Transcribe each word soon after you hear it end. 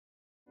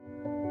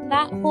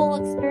that whole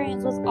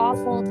experience was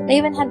awful. They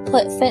even had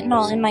put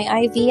fentanyl in my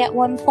IV at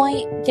one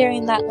point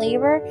during that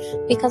labor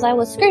because I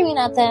was screaming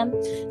at them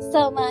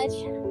so much.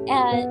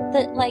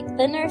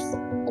 The nurse,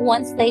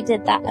 once they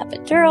did that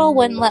epidural,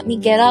 wouldn't let me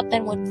get up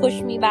and would push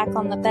me back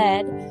on the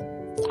bed.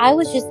 I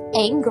was just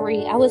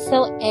angry. I was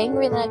so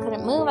angry that I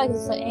couldn't move. I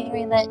was so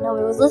angry that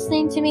nobody was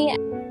listening to me.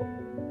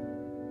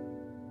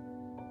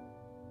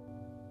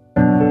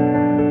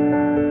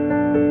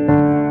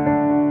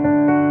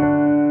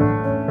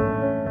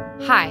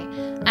 Hi,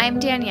 I'm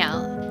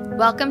Danielle.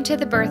 Welcome to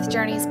the Birth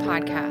Journeys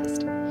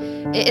podcast.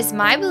 It is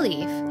my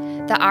belief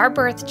that our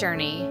birth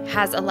journey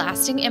has a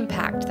lasting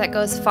impact that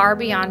goes far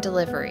beyond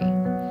delivery.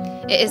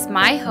 It is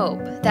my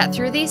hope that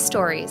through these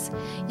stories,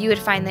 you would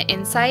find the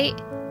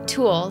insight,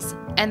 tools,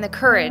 and the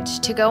courage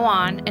to go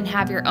on and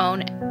have your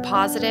own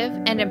positive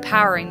and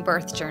empowering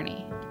birth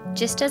journey.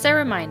 Just as a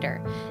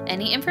reminder,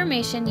 any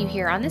information you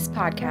hear on this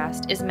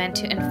podcast is meant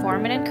to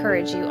inform and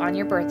encourage you on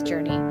your birth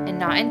journey and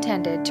not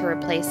intended to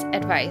replace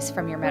advice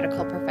from your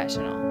medical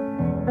professional.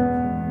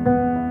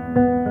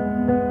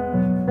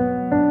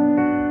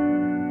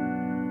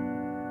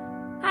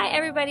 Hi,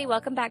 everybody.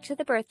 Welcome back to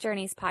the Birth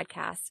Journeys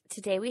podcast.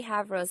 Today we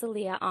have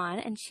Rosalia on,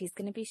 and she's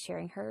going to be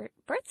sharing her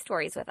birth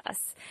stories with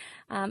us.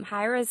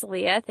 Hi,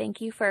 Rosalia.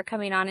 Thank you for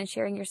coming on and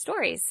sharing your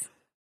stories.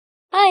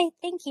 Hi,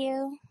 thank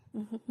you.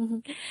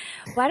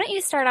 Why don't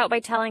you start out by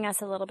telling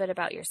us a little bit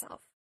about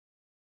yourself?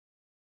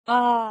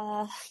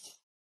 I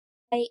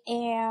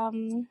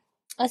am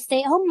a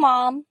stay-at-home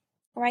mom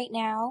right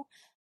now.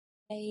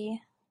 I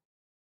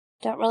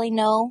don't really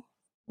know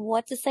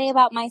what to say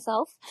about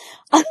myself.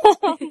 But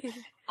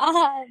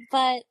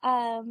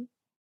I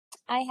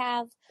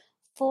have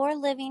 4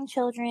 living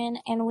children,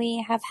 and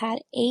we have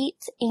had 8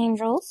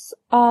 angels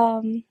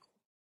along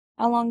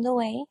the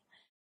way.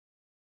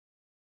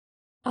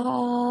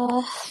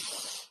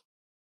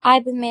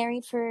 I've been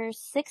married for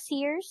 6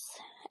 years,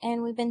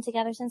 and we've been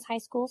together since high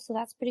school, so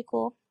that's pretty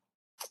cool.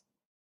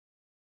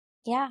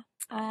 Yeah.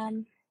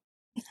 I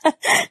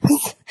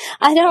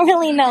don't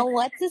really know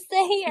what to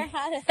say or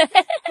how to.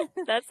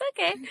 That's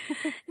okay.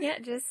 Yeah,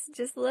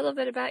 just a little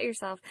bit about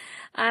yourself.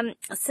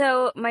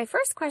 So my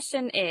first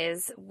question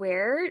is,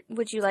 where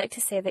would you like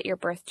to say that your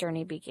birth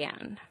journey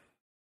began?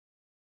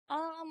 I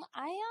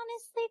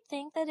honestly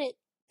think that it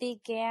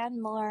began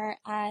more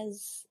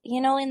as,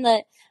 in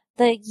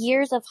the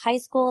years of high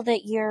school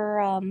that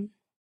you're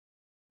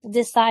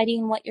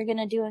deciding what you're going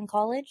to do in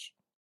college.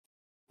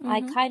 Mm-hmm.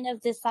 I kind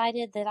of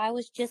decided that I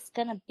was just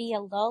going to be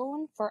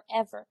alone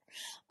forever.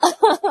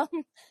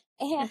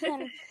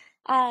 And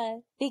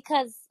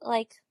because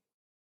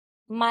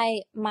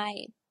my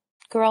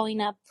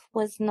growing up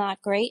was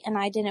not great, and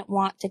I didn't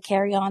want to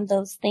carry on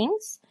those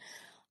things.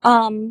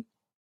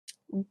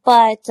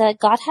 But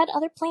God had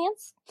other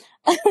plans.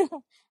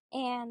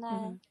 And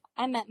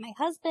I met my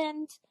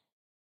husband.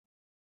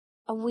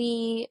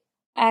 We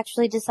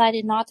actually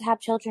decided not to have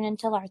children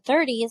until our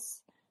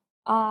 30s,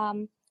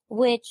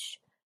 which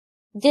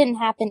didn't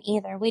happen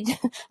either.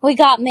 We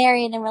got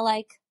married and we're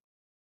like,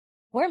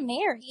 we're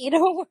married.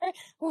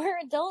 we're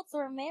adults.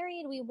 We're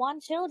married. We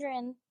want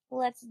children.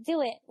 Let's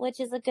do it, which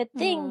is a good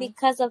thing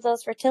because of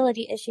those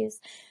fertility issues.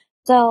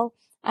 So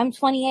I'm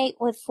 28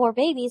 with 4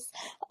 babies.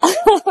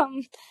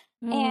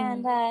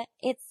 And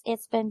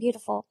it's been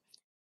beautiful.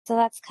 So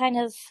that's kind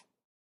of,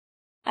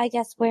 I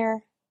guess,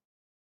 where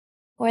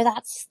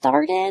that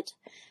started.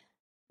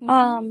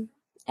 And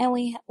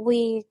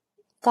we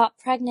got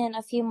pregnant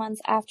a few months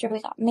after we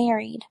got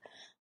married.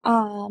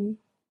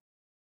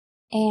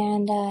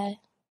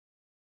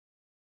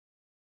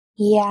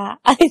 Yeah.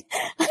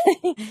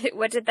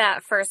 What did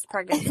that first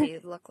pregnancy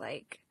look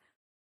like?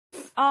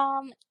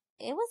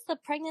 It was the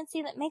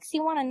pregnancy that makes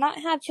you want to not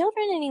have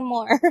children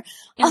anymore.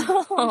 It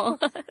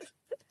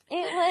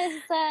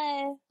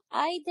was,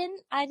 I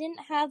didn't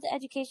have the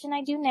education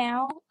I do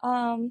now.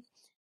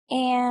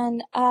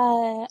 And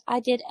I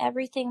did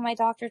everything my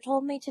doctor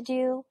told me to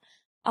do.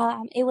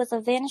 It was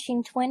a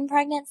vanishing twin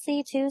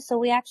pregnancy too, so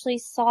we actually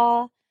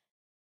saw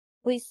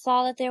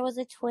that there was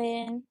a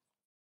twin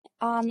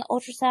on the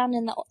ultrasound,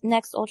 and the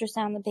next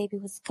ultrasound, the baby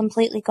was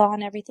completely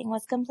gone. Everything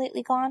was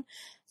completely gone.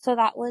 So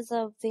that was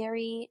a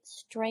very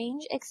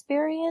strange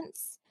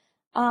experience,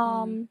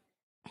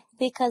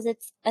 because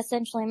it's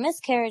essentially a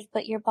miscarriage,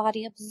 but your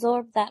body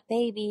absorbed that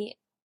baby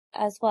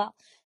as well.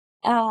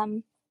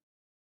 And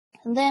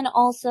then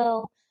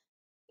also,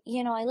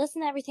 I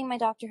listened to everything my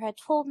doctor had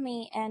told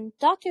me, and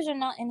doctors are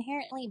not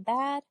inherently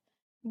bad,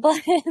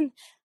 but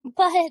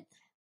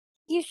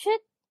you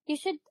should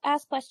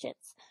ask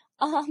questions,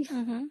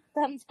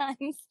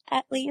 sometimes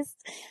at least.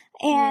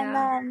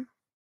 And,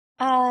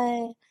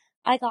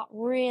 I got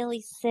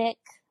really sick,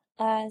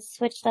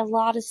 switched a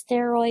lot of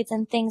steroids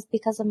and things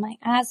because of my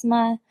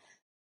asthma.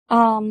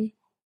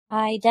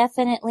 I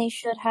definitely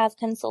should have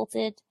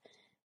consulted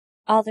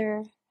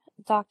other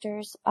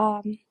doctors,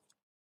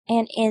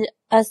 and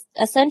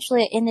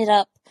essentially it ended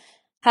up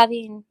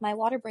having my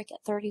water break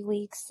at 30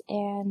 weeks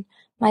and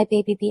my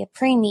baby be a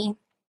preemie.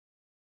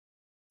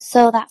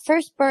 So that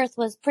first birth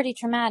was pretty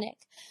traumatic.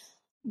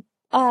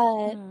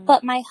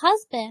 But my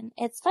husband,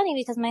 it's funny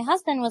because my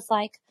husband was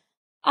like,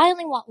 I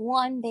only want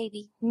one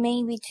baby,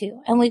 maybe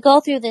two. And we go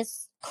through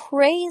this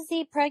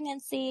crazy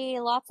pregnancy,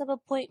 lots of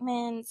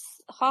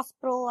appointments,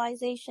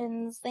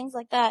 hospitalizations, things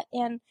like that.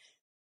 And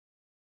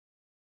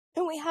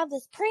we have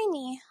this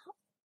preemie,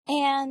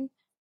 and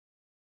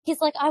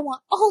he's like, I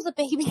want all the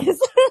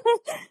babies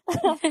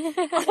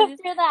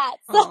after that.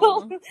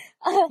 So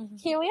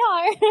here we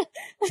are.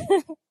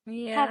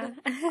 Yeah.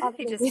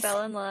 He just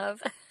fell in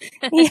love.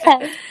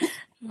 Yes.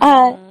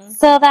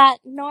 So that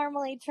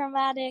normally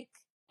traumatic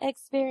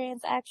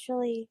experience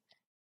actually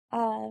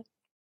put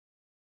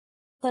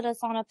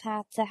us on a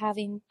path to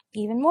having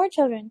even more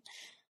children,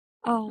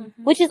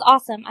 which is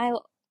awesome. I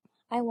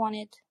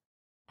wanted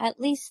at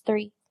least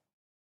 3.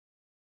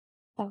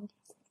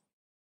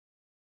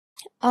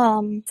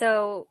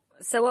 So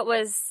what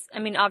was, I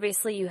mean,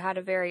 obviously you had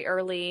a very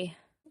early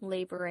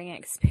laboring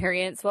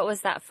experience. What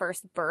was that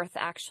first birth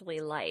actually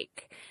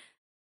like?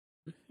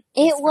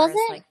 It as far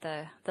wasn't as like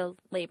the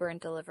labor and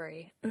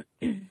delivery.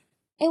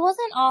 It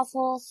wasn't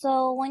awful.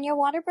 So when your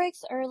water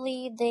breaks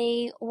early,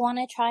 they want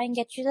to try and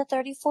get you to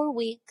 34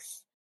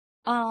 weeks.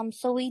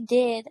 So we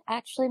did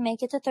actually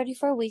make it to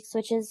 34 weeks,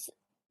 which is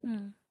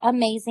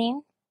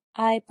amazing.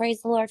 I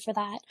praise the Lord for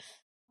that.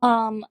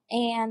 And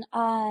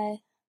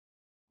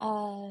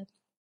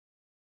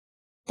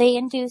they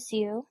induce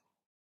you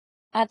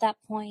at that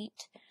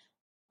point.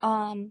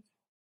 And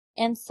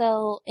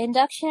so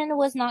induction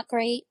was not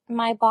great.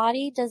 My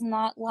body does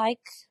not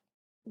like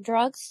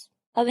drugs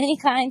of any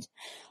kind.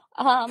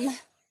 That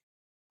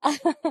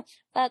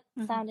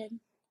sounded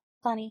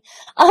funny.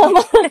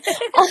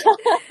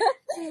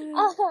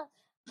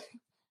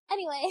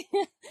 Anyway,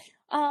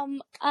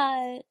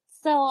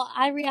 so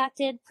I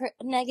reacted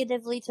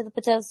negatively to the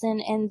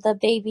Pitocin, and the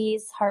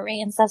baby's heart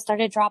rate and stuff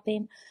started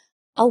dropping.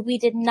 We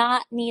did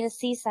not need a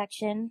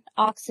C-section.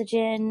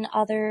 Oxygen,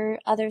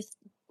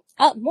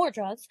 more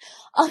drugs,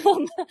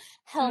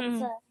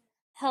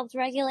 helped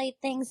regulate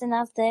things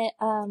enough that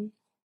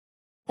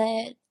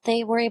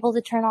they were able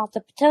to turn off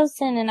the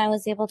Pitocin, and I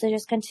was able to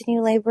just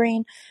continue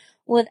laboring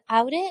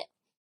without it.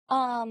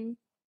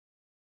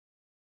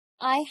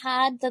 I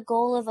had the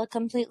goal of a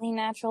completely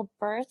natural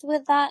birth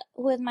with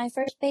my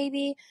first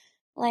baby.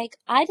 Like,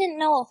 I didn't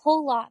know a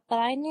whole lot, but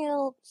I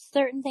knew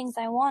certain things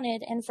I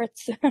wanted, and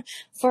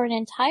for an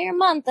entire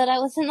month that I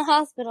was in the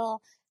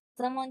hospital,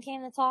 someone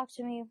came to talk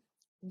to me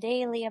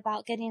daily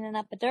about getting an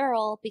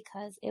epidural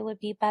because it would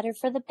be better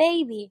for the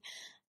baby.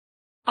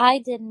 I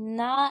did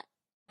not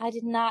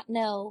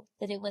know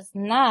that it was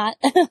not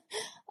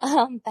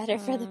better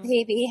for the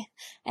baby.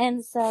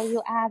 And so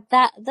you add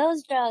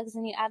those drugs,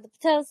 and you add the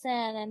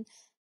Pitocin, and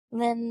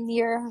then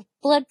your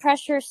blood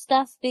pressure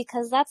stuff,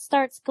 because that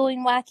starts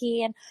going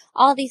wacky, and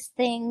all these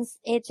things.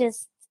 We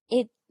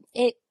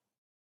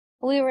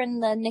were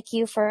in the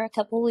NICU for a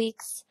couple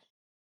weeks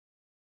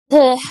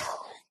to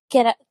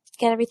get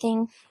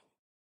everything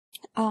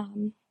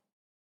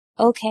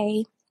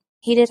okay.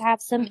 He did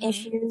have some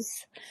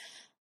issues,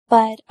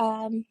 but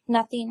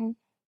nothing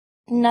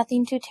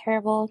too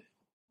terrible.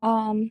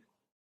 I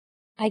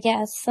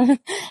guess.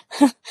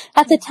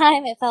 At the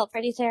time it felt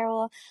pretty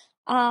terrible.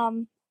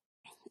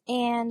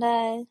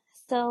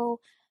 So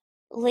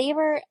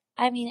labor,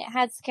 I mean, it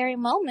had scary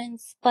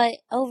moments, but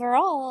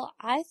overall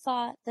I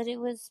thought that it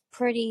was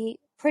pretty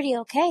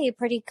okay,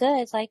 pretty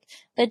good. Like,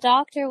 the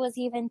doctor was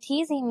even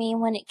teasing me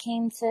when it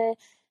came to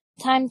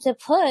time to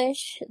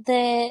push,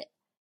 that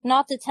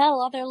not to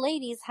tell other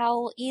ladies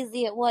how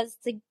easy it was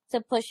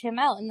to push him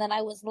out, and that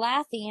I was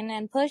laughing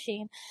and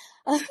pushing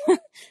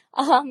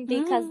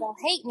because they'll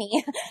hate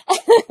me.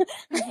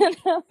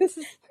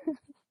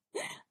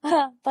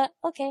 But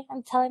okay,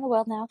 I'm telling the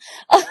world now.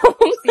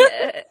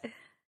 Yeah.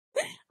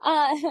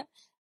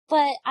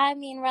 But I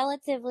mean,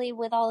 relatively,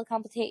 with all the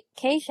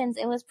complications,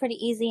 it was pretty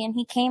easy, and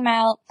he came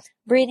out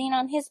breathing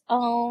on his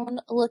own,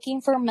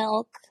 looking for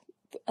milk,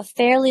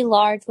 fairly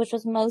large, which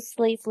was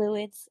mostly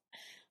fluids,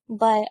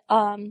 but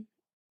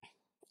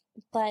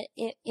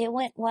it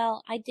went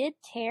well. I did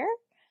tear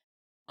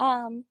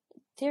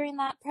during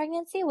that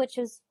pregnancy, which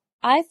was,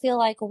 I feel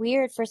like,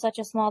 weird for such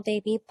a small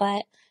baby,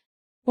 but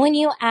when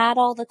you add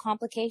all the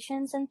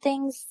complications and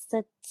things,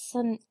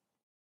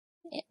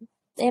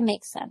 it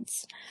makes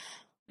sense.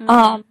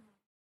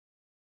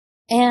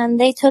 And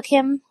they took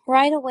him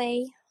right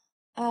away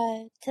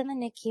to the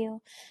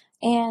NICU,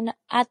 and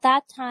at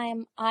that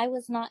time I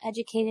was not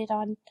educated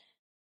on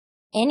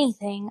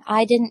anything.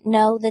 I didn't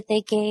know that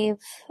they gave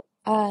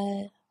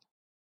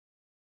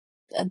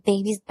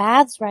babies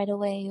baths right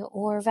away,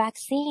 or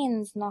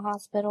vaccines in the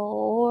hospital,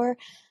 or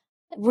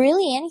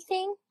really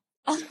anything.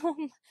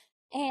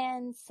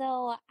 And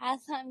so as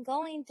I'm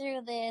going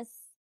through this,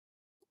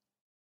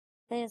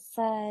 they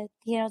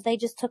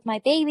just took my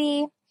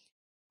baby.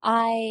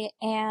 I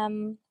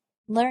am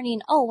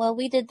learning, oh, well,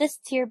 we did this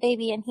to your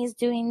baby, and he's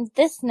doing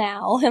this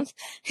now.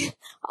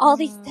 All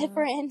these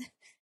different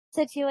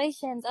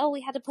situations. Oh,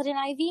 we had to put an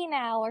IV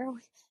now,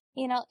 or,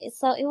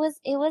 so it was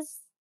a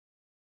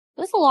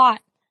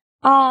lot.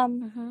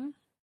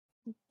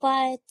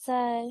 But,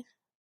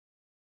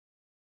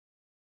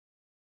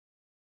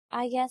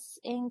 I guess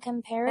in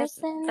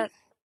comparison.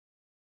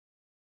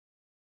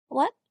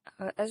 What?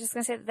 I was just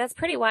going to say that's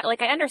pretty wild.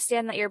 Like, I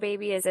understand that your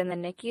baby is in the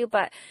NICU,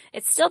 but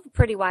it's still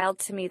pretty wild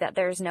to me that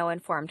there's no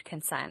informed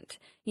consent,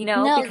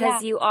 No,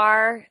 because yeah. you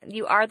are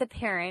the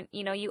parent,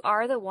 you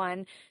are the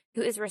one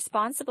who is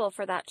responsible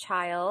for that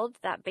child,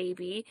 that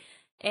baby.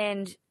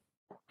 And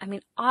I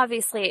mean,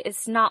 obviously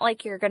it's not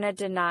like you're going to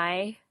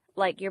deny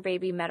like your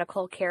baby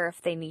medical care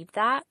if they need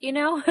that,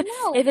 No,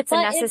 if it's a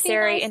but it'd be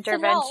necessary nice to know.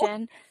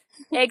 intervention.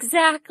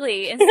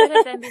 Exactly. Instead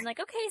of them being like,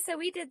 okay, so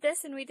we did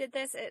this and we did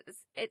this.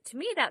 To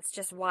me, that's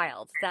just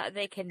wild that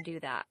they can do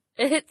that.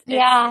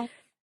 Yeah.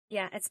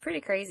 Yeah, it's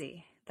pretty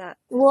crazy that,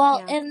 Well,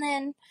 yeah. and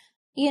then,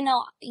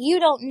 you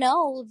don't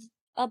know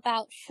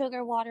about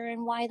sugar water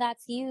and why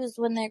that's used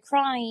when they're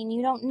crying.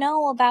 You don't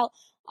know about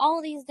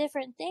all these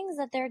different things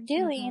that they're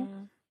doing.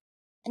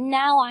 Mm-hmm.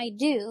 Now I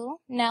do.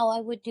 Now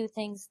I would do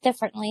things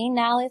differently.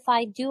 Now if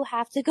I do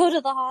have to go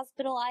to the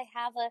hospital, I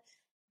have a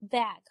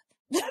bag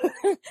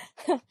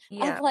of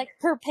Yeah. like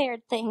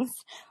prepared things.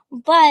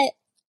 But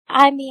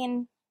I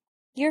mean,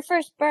 your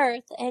first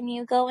birth and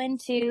you go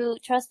into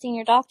trusting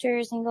your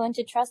doctors and go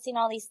into trusting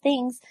all these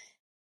things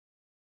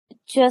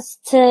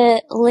just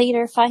to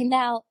later find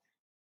out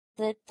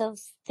that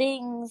those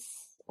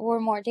things were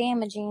more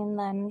damaging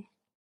than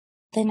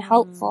Mm-hmm.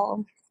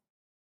 helpful.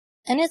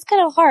 And it's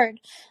kind of hard.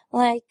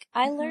 Like,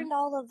 I Mm-hmm. learned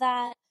all of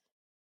that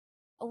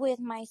with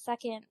my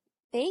second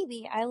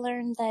baby. I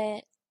learned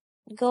that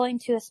going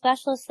to a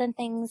specialist and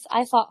things,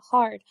 I fought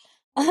hard.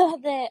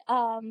 That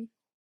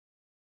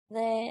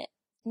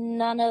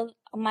none of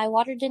my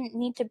water didn't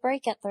need to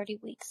break at 30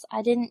 weeks.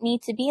 I didn't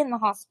need to be in the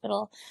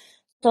hospital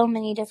so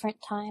many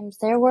different times.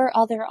 There were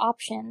other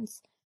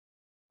options,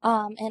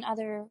 and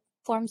other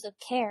forms of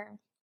care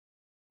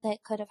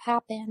that could have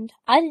happened.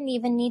 I didn't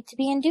even need to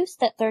be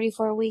induced at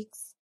 34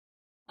 weeks.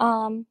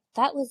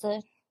 That was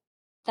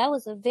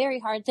a very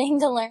hard thing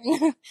to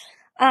learn.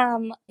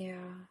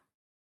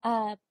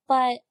 Yeah.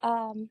 But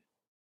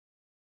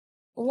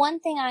one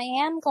thing I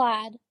am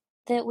glad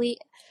that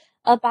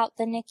about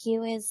the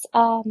NICU is,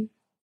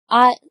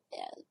 I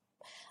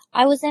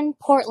was in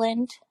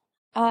Portland,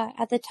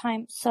 at the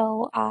time,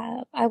 so,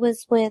 I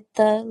was with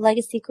the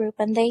Legacy Group,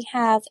 and they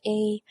have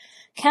a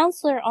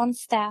counselor on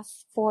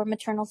staff for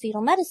maternal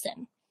fetal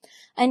medicine.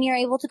 And you're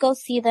able to go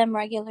see them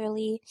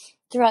regularly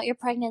throughout your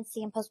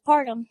pregnancy and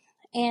postpartum.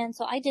 And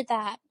so I did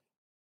that.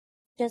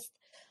 Just,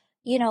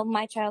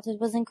 my childhood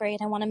wasn't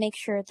great. I want to make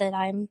sure that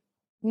I'm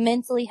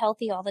mentally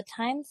healthy all the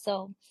time.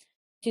 So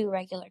do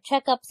regular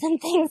checkups and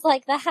things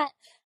like that.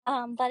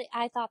 But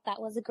I thought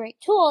that was a great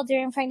tool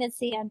during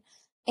pregnancy, and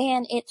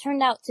it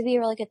turned out to be a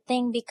really good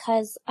thing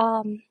because,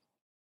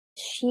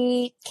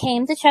 she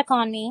came to check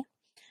on me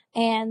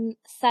and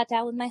sat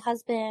down with my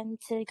husband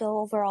to go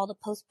over all the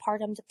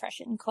postpartum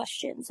depression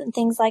questions and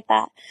things like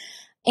that.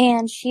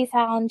 And she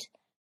found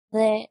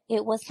that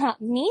it was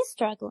not me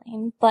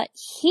struggling, but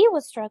he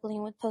was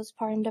struggling with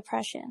postpartum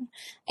depression.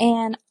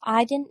 And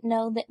I didn't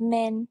know that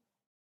men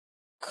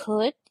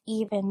could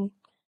even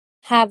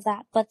have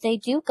that, but they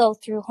do go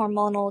through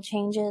hormonal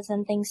changes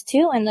and things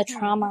too, and the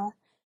trauma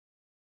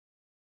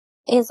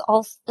was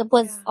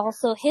Yeah.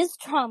 also his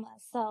trauma.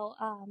 So,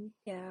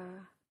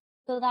 Yeah.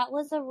 so that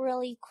was a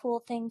really cool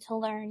thing to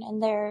learn,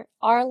 and there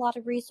are a lot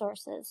of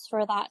resources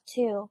for that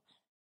too.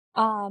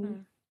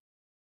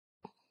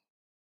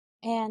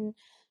 And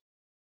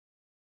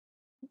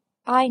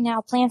I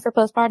now plan for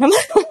postpartum,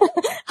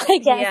 I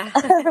guess.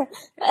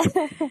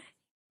 Yeah.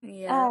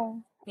 Yeah.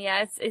 Oh,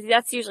 Yeah.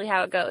 That's usually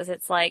how it goes.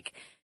 It's like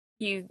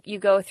you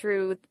go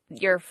through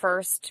your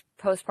first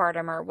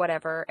postpartum or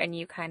whatever, and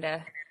you kind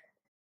of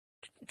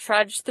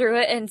trudge through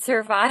it and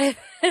survive.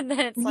 And then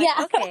it's like,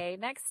 yeah. okay,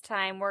 next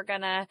time we're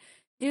gonna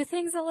do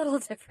things a little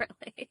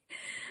differently.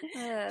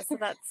 So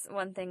that's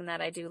one thing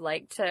that I do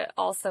like to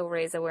also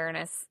raise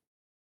awareness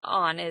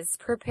on is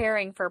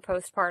preparing for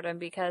postpartum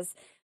because,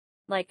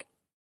 like,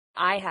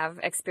 I have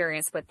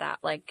experience with that.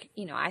 Like,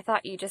 I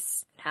thought you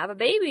just have a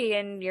baby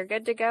and you're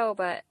good to go,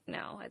 but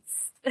no,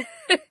 it's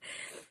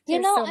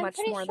there's so I'm much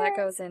pretty more that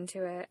sure. goes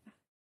into it.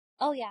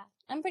 Oh yeah,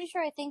 I'm pretty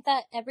sure I think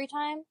that every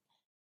time,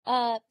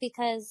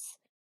 because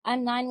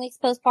I'm 9 weeks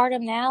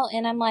postpartum now,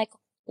 and I'm like,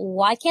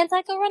 why can't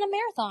I go run a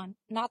marathon?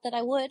 Not that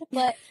I would,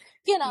 but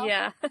you know.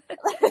 Yeah.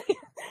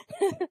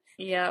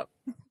 Yep.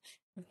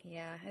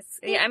 Yeah,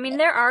 I mean,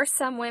 there are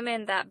some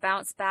women that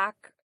bounce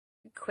back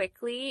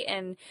quickly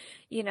and,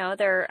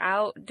 they're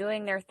out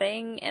doing their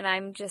thing. And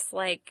I'm just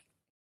like,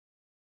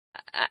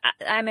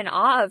 I'm in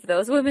awe of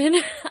those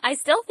women. I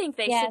still think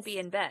they should Yes. be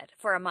in bed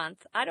for a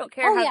month. I don't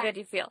care Oh how yeah. good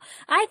you feel.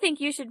 I think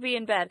you should be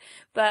in bed.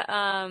 But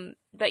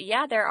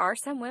yeah, there are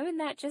some women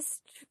that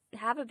just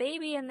have a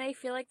baby and they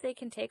feel like they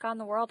can take on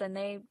the world and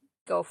they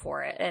go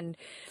for it. And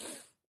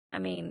I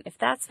mean, if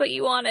that's what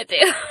you want to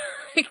do,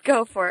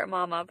 go for it,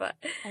 mama. But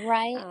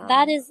Right.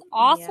 That is yeah.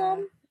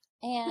 awesome.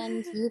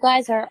 And you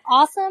guys are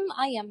awesome.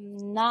 I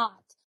am not.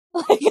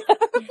 Yeah.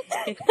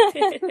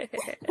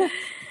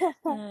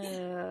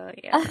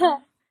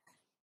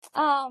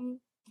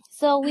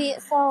 So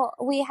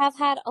we have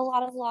had a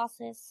lot of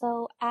losses.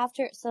 So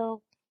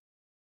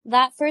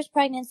that first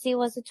pregnancy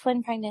was a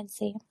twin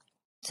pregnancy.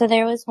 So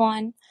there was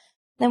one.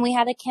 Then we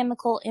had a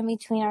chemical in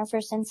between our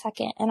first and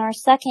second. And our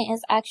second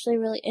is actually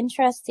really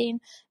interesting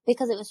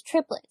because it was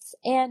triplets.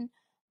 And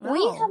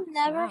we have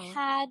never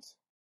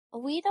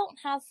we don't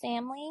have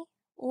family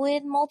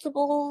with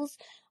multiples.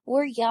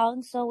 We're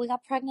young, so we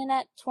got pregnant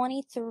at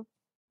 23.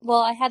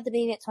 Well, I had the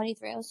baby at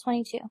 23. I was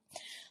 22.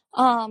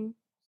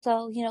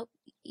 So,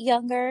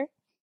 younger.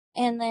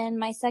 And then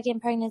my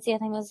second pregnancy, I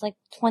think, was like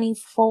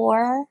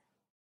 24.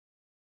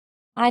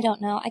 I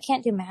don't know. I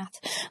can't do math.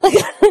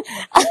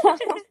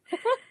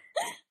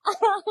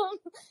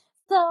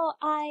 So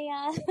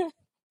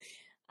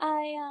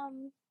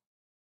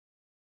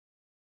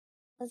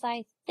was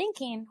I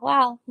thinking,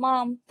 wow,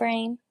 mom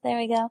brain. There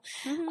we go.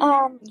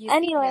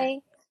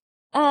 Anyway,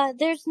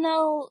 there's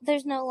no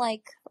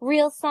like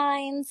real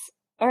signs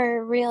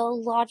or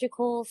real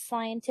logical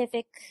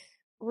scientific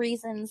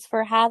reasons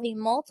for having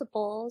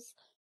multiples,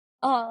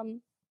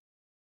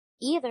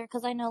 either.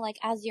 Cause I know like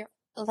as you're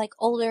like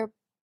older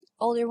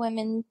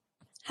women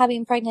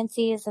having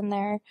pregnancies and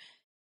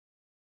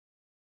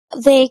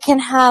they can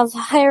have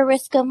higher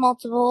risk of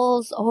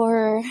multiples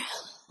or,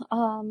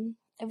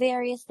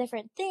 various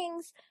different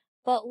things,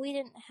 but we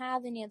didn't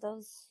have any of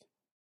those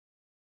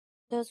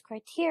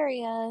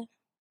criteria.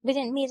 We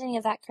didn't meet any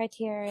of that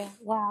criteria.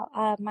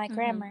 Wow. My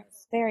grammar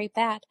is very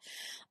bad.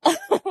 But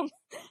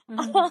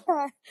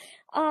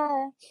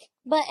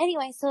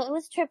anyway, so it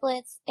was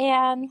triplets.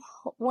 And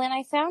when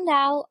I found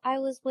out, I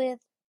was with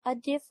a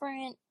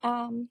different,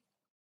 a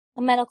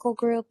medical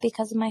group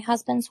because of my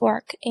husband's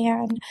work.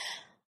 And,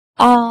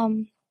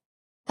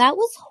 that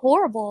was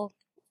horrible.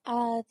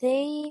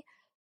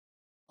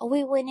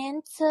 We went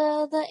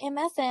into the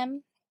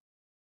MFM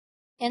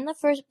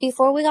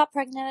before we got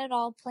pregnant at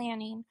all,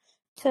 planning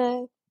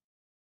to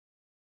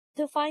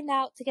find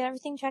out, to get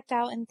everything checked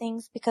out and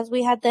things, because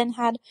we had then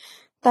had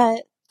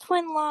the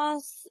twin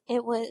loss.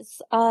 It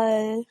was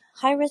a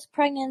high risk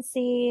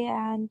pregnancy,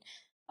 and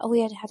we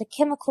had a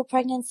chemical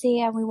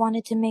pregnancy, and we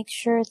wanted to make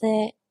sure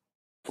that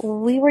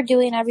we were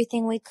doing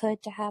everything we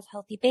could to have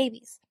healthy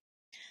babies.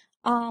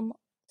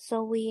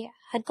 So we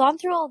had gone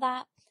through all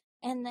that,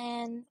 and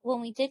then when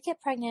we did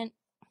get pregnant,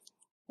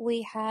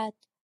 we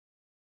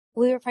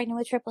were pregnant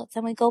with triplets,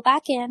 and we go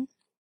back in,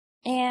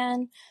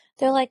 and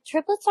they're like,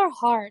 triplets are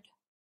hard.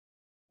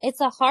 It's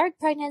a hard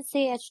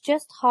pregnancy. It's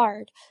just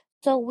hard.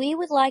 So we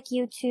would like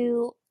you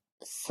to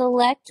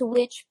select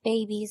which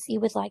babies you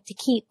would like to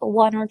keep,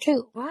 1 or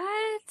 2.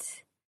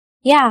 What?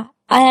 Yeah.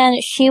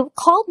 And she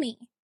called me.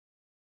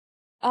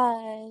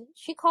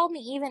 She called me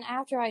even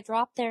after I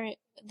dropped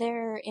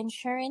their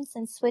insurance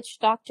and switched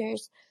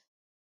doctors,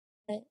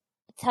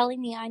 telling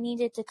me I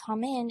needed to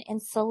come in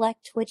and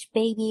select which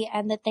baby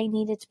and that they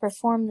needed to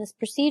perform this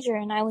procedure.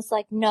 And I was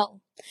like,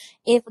 no,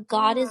 if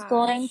God is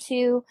going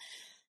to,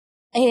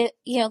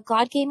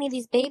 God gave me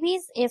these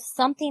babies. If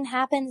something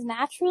happens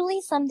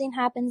naturally,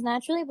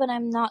 but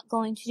I'm not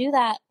going to do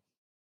that.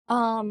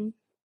 And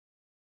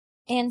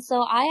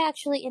so I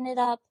actually ended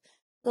up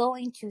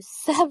going to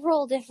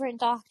several different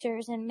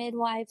doctors and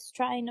midwives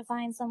trying to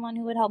find someone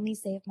who would help me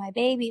save my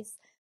babies.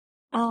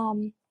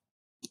 And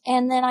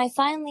then I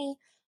finally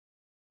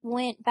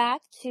went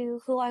back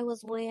to who I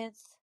was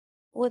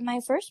with my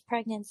first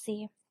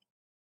pregnancy.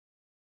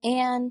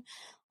 And,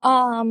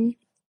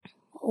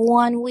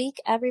 1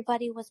 week,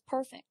 everybody was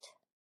perfect.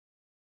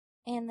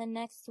 And the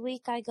next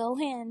week I go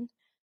in,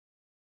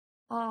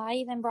 I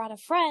even brought a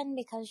friend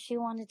because she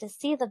wanted to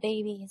see the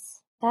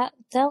babies.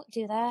 Don't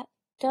do that.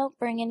 Don't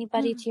bring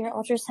anybody to your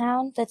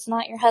ultrasound that's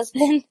not your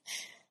husband.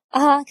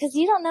 Cause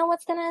you don't know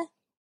what's gonna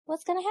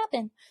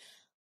happen.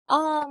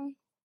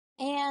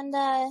 And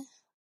the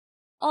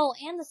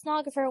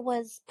sonographer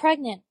was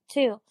pregnant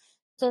too.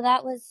 So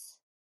that was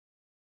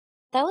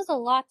a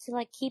lot to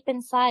like keep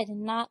inside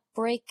and not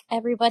break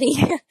everybody,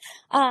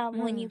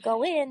 when you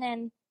go in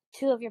and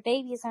 2 of your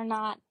babies are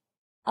not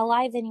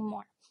alive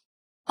anymore.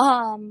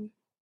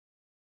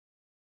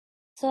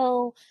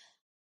 So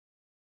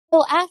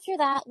after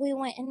that, we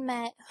went and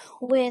met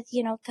with,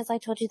 cause I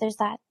told you there's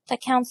the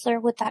counselor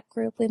with that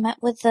group. We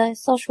met with the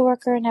social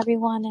worker and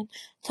everyone and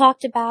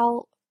talked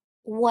about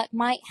what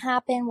might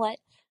happen,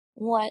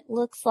 what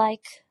looks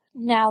like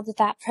now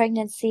that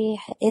pregnancy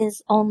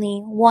is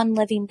only 1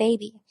 living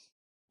baby.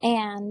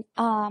 And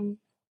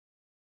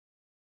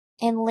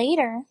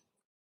later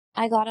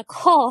I got a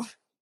call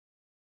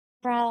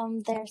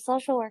from their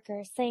social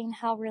worker saying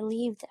how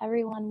relieved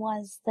everyone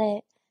was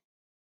that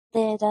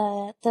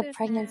the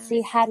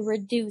pregnancy had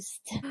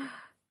reduced.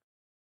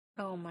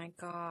 Oh my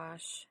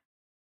gosh.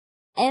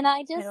 And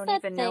I just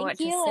said thank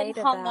you and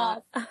hung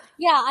up.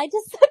 Yeah, I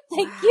just said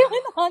thank you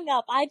and hung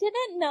up. I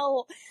didn't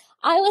know.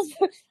 I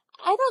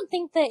don't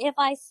think that if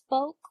I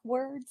spoke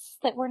words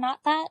that were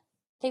not that,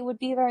 they would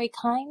be very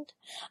kind.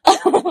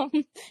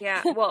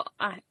 Yeah, well,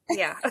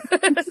 yeah.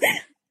 I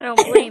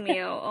don't blame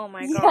you. Oh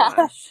my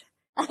gosh.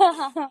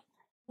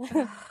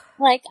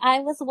 Like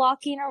I was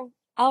walking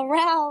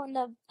around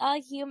a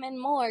human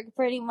morgue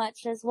pretty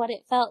much is what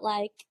it felt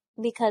like,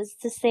 because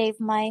to save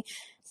my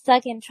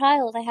second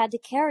child, I had to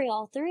carry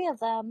all 3 of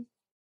them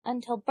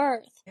until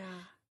birth.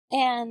 Yeah.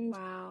 And,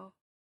 Wow.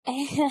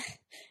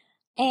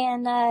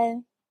 and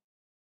then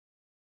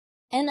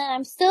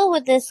I'm still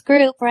with this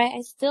group, right?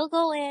 I still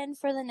go in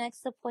for the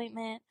next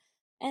appointment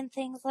and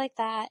things like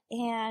that.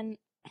 And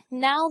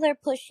now they're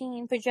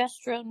pushing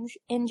progesterone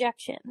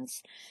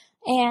injections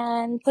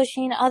and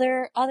pushing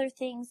other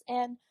things.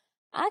 And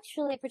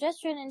actually,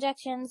 progesterone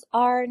injections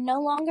are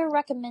no longer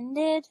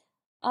recommended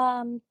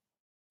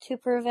to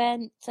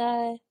prevent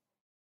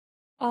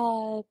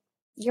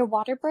your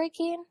water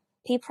breaking,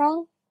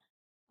 PPROG.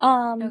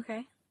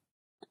 Okay.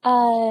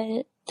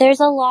 There's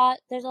a lot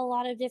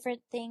of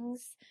different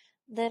things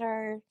that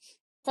are,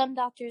 some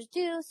doctors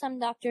do, some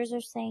doctors are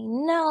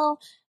saying no.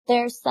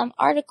 There's some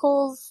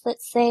articles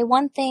that say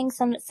one thing,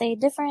 some that say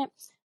different.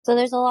 So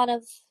there's a lot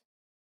of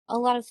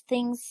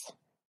things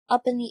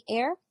up in the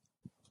air.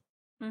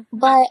 Mm-hmm.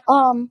 But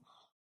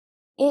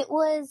it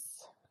was,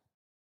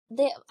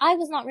 I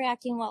was not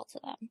reacting well to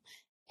them,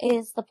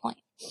 is the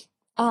point.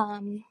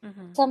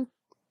 Mm-hmm.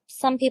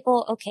 Some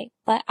people, okay,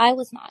 but I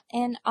was not.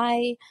 And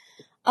I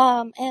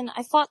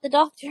fought the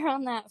doctor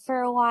on that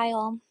for a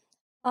while,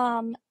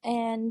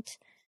 and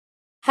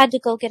had to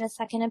go get a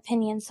second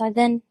opinion. So I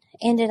then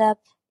ended up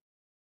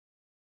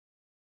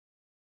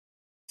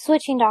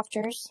switching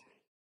doctors,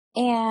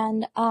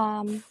 and,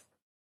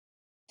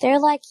 they're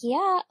like,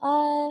 yeah,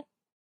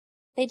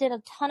 they did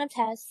a ton of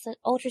tests,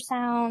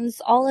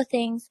 ultrasounds, all the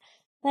things.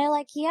 They're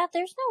like, yeah,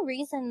 there's no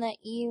reason that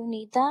you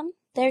need them.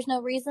 There's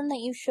no reason that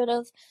you should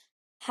have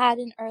had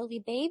an early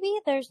baby.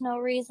 There's no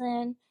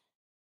reason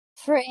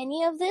for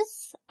any of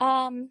this.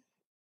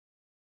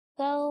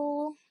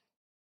 So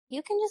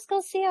you can just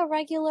go see a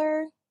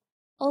regular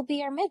OB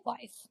or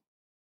midwife.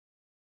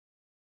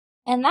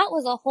 And that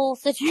was a whole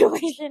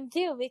situation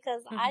too,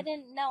 because I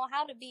didn't know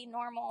how to be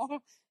normal.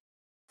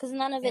 Because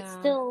none of it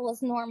still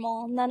was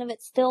normal. None of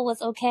it still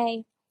was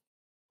okay.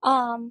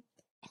 But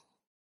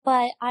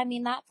I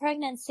mean, that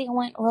pregnancy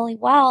went really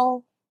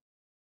well,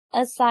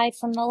 aside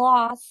from the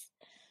loss.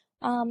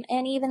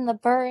 And even the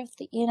birth,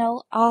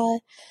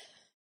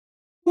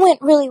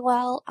 went really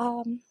well.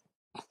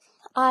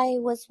 I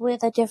was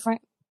with a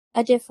different,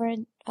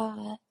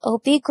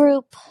 OB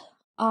group.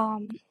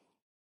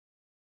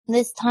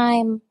 This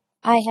time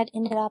I had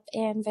ended up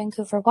in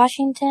Vancouver,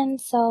 Washington,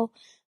 so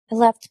I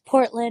left the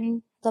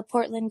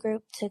Portland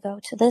group, to go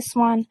to this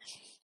one.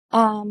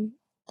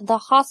 The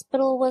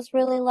hospital was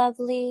really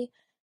lovely.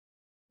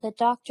 The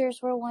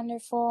doctors were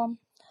wonderful.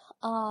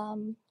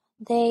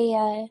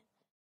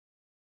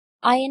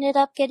 I ended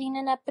up getting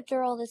an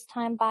epidural this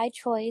time by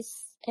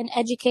choice, an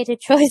educated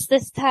choice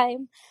this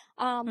time,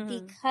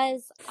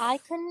 because I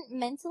couldn't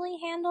mentally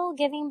handle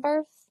giving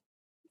birth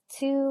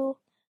to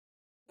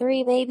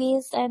 3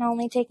 babies and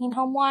only taking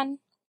home 1.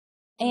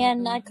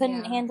 And I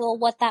couldn't handle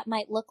what that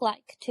might look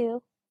like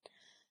too,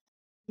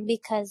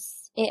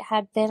 because it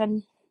had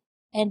been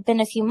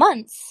a few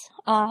months.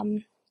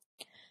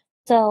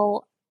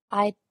 So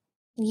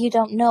you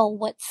don't know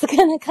what's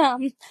gonna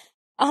come.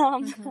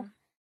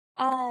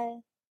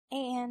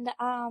 And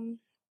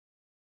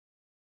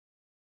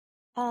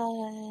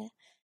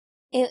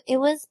it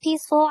was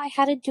peaceful. I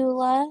had a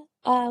doula.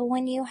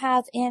 When you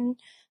have in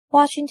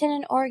Washington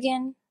and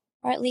Oregon,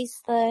 or at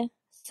least the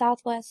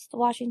Southwest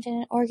Washington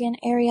and Oregon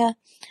area,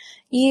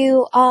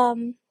 you,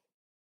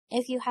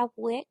 if you have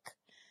WIC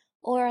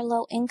or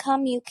low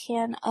income, you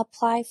can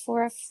apply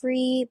for a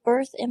free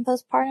birth and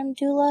postpartum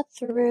doula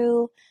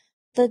through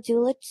the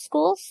doula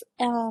schools.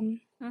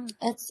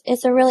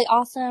 It's a really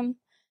awesome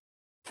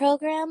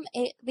program,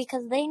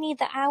 because they need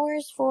the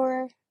hours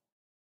for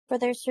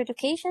their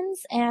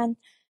certifications, and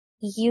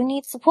you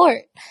need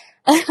support.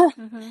 So,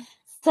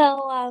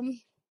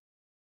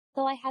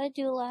 so I had a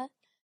doula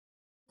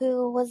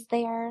who was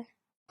there,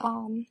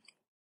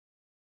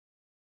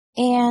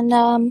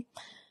 and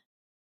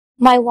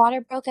my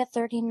water broke at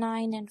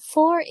 39 and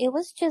 4. It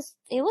was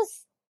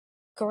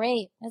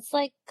great. It's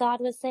like God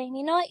was saying,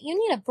 you know what? You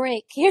need a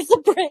break. Here's a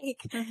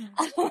break.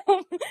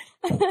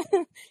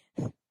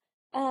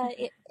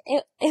 It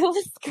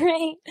was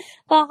great.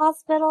 The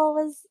hospital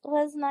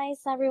was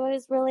nice. Everyone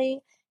was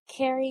really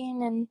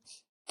caring,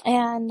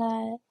 and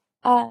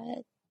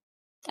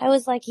I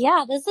was like,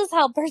 yeah, this is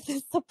how birth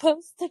is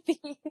supposed to be.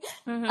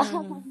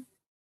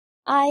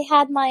 I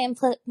had my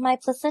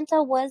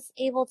placenta was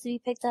able to be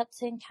picked up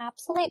to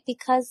encapsulate,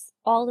 because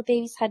all the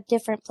babies had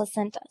different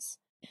placentas.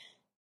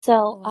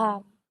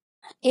 So,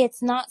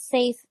 it's not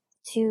safe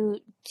to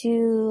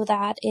do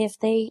that if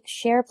they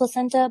share a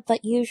placenta,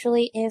 but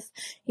usually if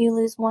you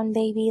lose one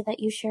baby that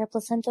you share a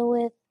placenta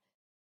with,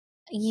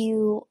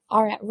 you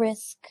are at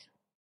risk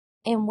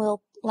and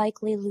will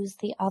likely lose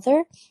the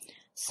other.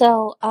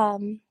 So,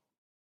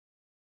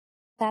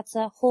 that's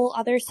a whole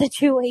other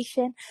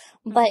situation.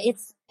 But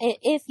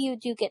if you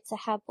do get to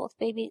have both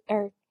baby,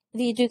 or if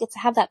you do get to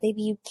have that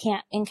baby, you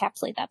can't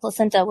encapsulate that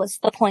placenta, was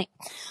the point.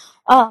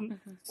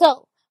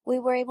 So we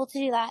were able to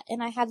do that,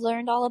 and I had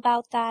learned all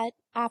about that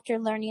after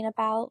learning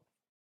about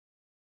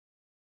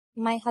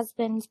my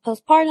husband's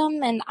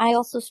postpartum, and I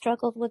also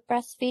struggled with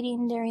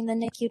breastfeeding during the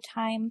NICU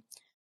time,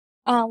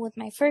 with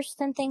my first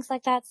and things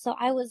like that. So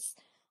I was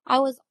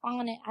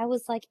on it. I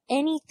was like,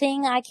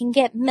 anything I can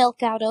get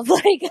milk out of,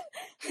 like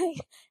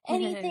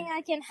anything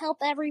I can help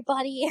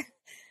everybody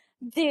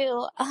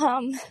do,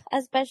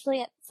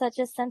 especially at such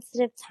a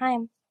sensitive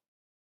time.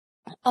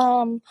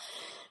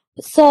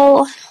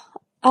 So,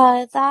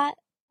 that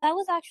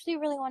was actually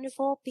really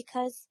wonderful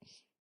because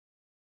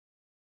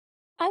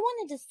I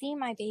wanted to see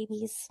my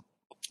babies,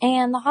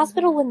 and the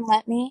hospital wouldn't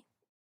let me.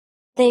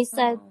 They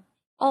said,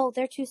 "Oh,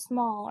 they're too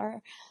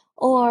small,"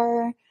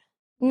 or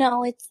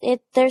no,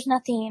 there's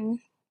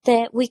nothing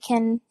that we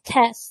can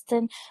test,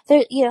 and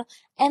there,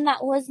 and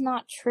that was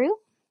not true.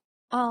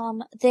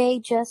 They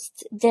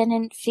just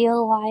didn't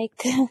feel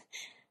like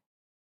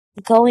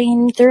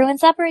going through and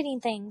separating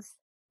things.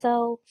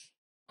 So,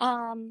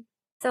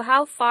 So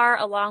how far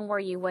along were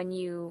you when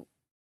you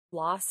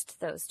lost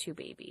those two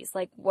babies?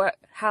 Like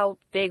how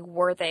big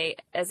were they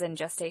as in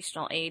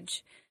gestational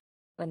age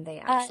when they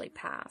actually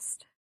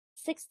passed?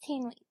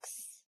 16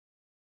 weeks.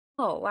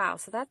 Oh, wow.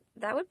 So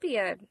that would be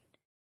a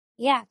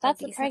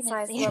that's a decent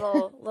sized pregnancy.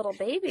 little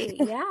baby.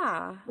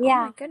 Yeah. Oh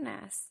Yeah. my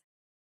goodness.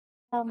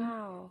 Um,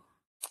 Wow.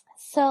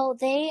 so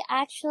they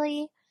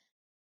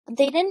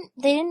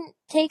didn't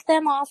take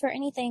them off or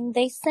anything.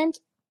 They sent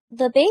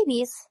the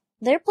babies,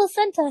 their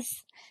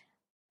placentas,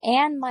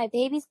 and my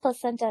baby's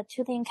placenta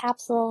to the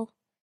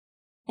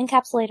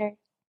encapsulator.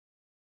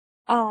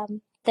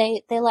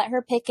 They let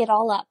her pick it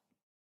all up.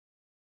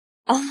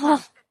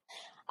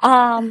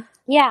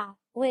 Yeah,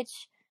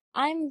 which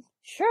I'm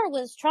sure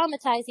was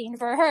traumatizing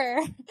for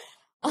her.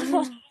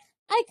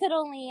 I could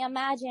only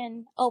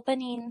imagine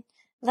opening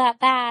that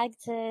bag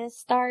to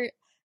start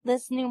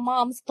this new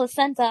mom's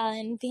placenta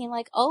and being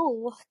like,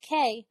 oh,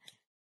 okay,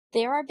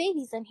 there are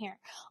babies in here.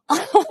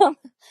 Oh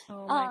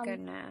my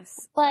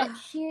goodness. But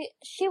she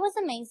was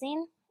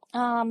amazing.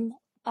 Uh,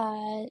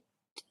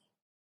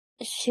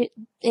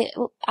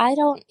 I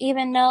don't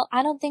even know.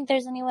 I don't think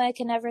there's any way I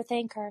can ever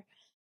thank her.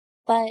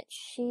 But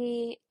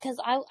cause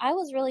I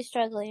was really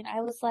struggling.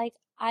 I was like,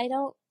 I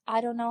don't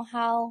know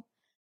how.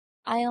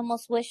 I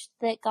almost wish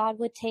that God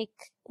would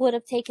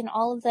have taken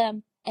all of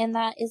them. And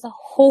that is a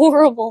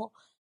horrible,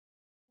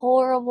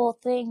 horrible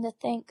thing to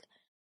think.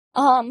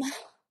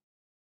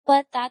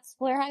 But that's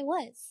where I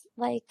was.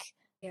 Like,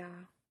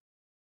 Yeah.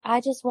 I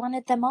just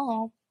wanted them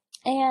all.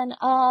 And,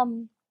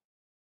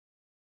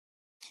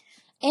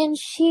 and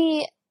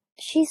she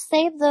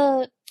saved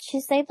the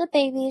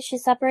baby. She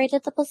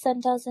separated the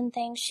placentas and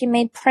things. She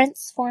made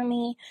prints for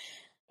me,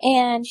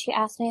 and she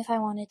asked me if I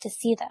wanted to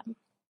see them.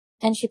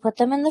 And she put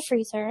them in the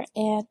freezer,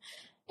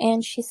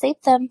 and she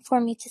saved them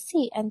for me to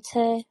see and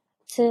to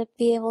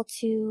be able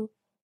to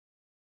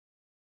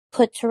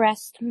put to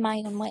rest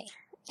my own way.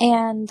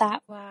 And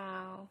that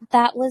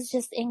was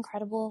just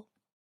incredible.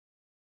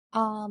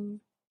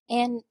 And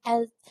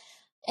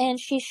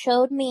she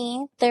showed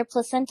me their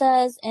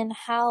placentas and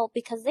how,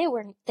 because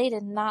they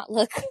did not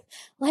look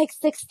like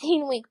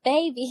 16-week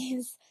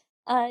babies.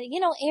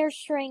 Air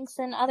shrinks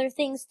and other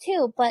things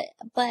too, but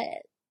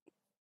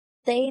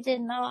they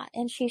did not.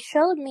 And she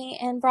showed me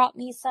and brought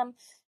me some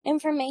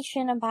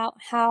information about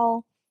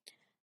how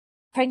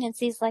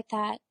pregnancies like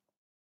that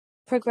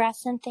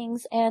progress and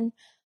things. And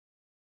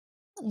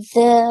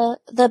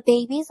the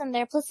babies and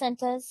their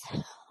placentas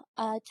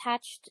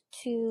attached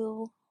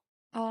to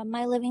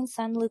my living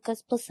son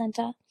Luca's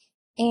placenta,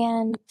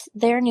 and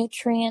their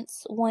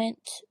nutrients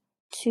went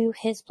to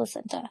his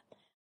placenta.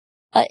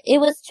 It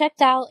was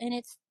checked out and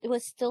it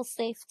was still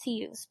safe to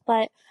use,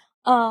 but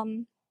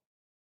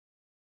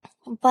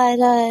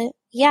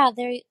yeah,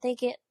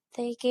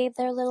 they gave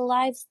their little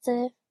lives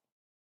to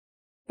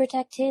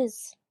protect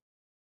his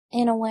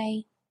in a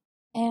way,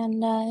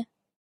 and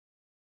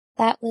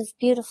that was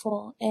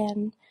beautiful.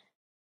 And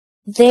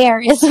there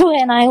is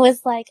when I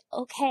was like,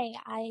 okay,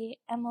 I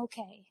am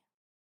okay.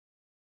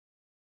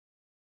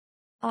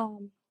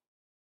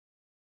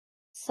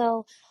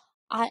 So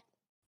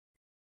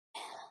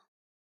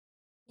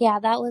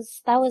that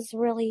was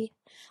really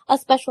a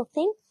special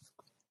thing.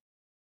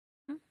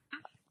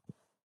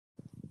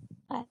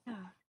 Yeah.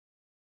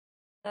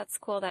 That's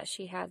cool that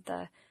she had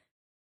the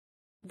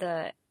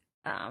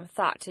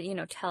thought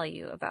to, tell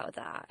you about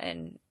that.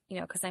 And,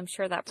 because I'm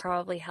sure that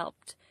probably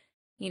helped,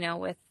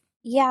 with,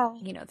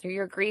 through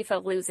your grief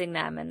of losing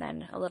them and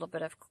then a little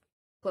bit of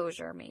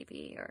closure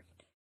maybe, or.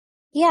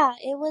 Yeah,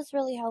 it was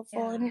really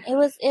helpful. Yeah.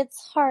 And it's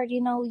hard,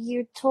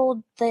 you're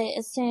told that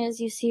as soon as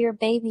you see your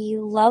baby,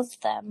 you love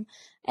them.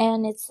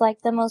 And it's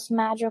like the most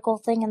magical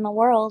thing in the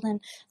world.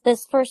 And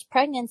this first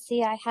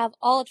pregnancy, I have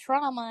all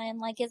trauma and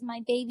like, is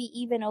my baby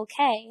even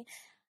okay?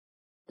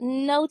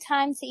 No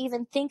time to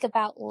even think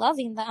about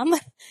loving them.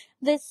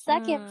 This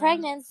second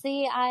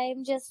pregnancy,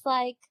 I'm just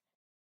like,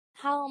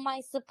 how am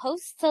I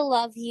supposed to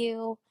love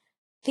you?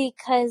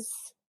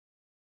 Because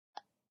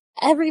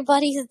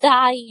everybody's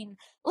dying.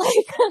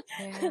 Like,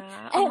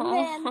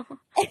 Yeah.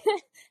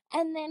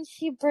 and then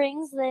she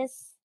brings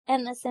this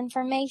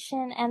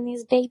information and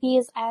these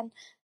babies, and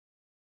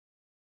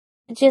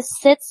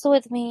just sits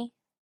with me,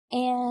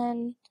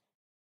 and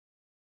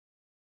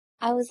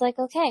I was like,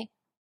 okay,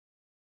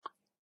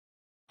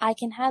 I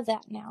can have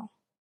that now.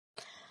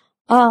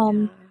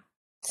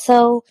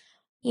 So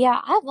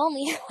yeah, I've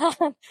only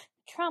had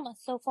trauma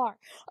so far.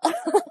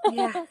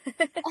 Yeah.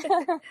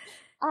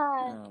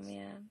 Oh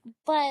man.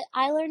 But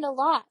I learned a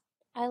lot.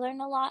 I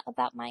learned a lot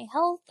about my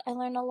health. I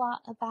learned a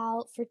lot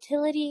about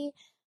fertility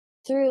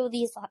through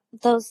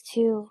those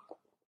 2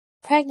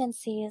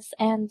 pregnancies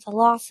and the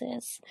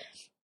losses.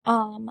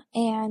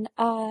 And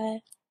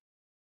I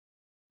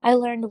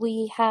learned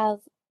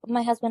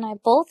my husband and I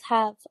both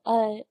have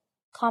a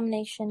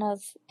combination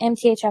of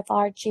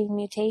MTHFR gene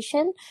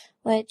mutation,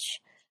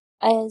 which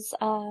is,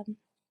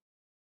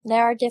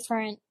 there are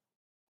different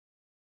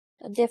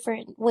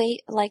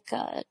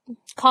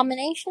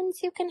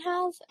combinations you can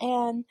have,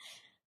 and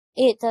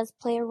it does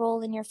play a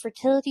role in your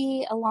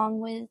fertility along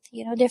with,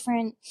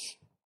 different,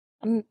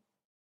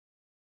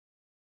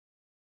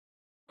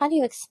 how do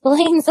you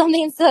explain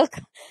something so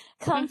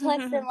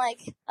complex in like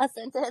a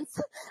sentence?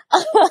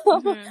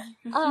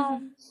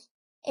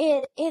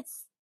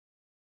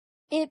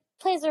 It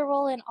plays a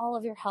role in all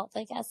of your health,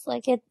 I guess.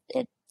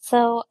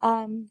 So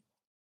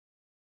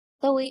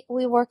we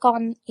work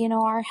on,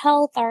 our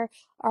health, our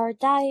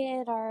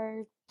diet,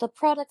 the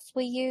products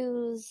we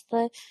use,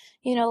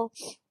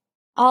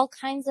 all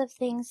kinds of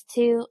things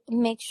to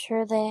make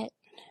sure that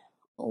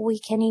we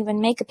can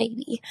even make a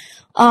baby.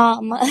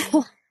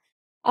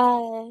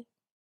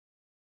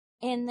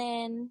 And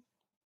then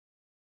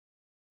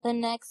the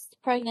next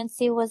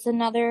pregnancy was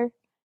another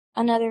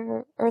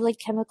early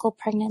chemical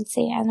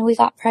pregnancy, and we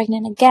got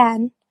pregnant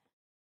again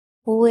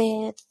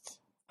with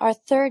our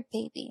 3rd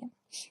baby.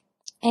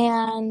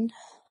 And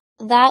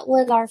that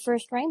was our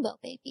first rainbow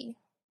baby.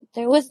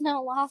 There was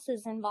no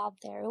losses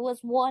involved there. It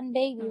was one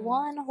baby,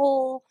 one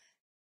whole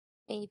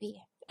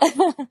baby.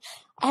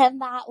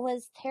 And that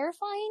was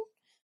terrifying,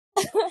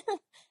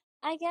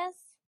 I guess.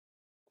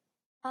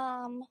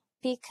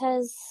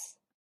 Because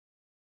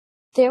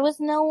there was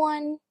no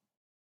one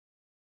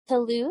to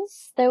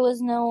lose.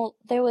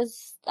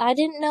 I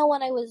didn't know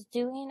what I was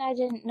doing. I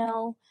didn't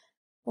know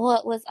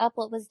what was up,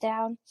 what was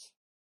down.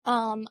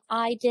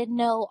 I did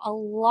know a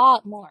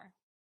lot more.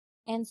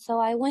 And so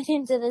I went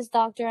into this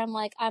doctor. I'm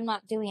like, I'm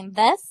not doing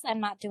this.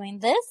 I'm not doing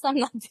this. I'm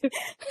not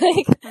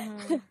doing,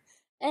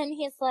 and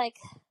he's like,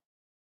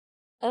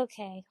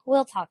 okay,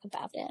 we'll talk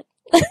about it.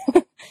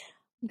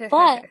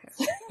 But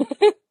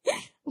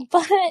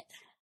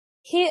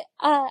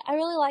I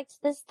really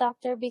liked this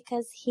doctor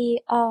because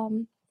he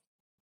was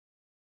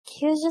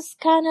just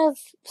kind of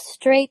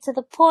straight to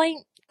the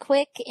point,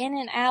 quick, in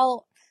and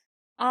out.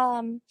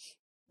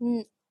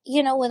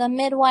 With a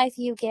midwife,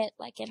 you get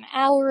like an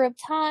hour of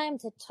time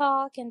to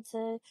talk and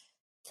to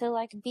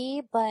like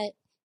be, but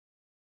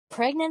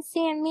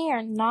pregnancy and me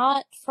are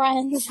not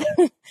friends.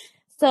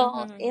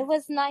 So it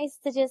was nice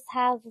to just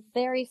have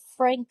very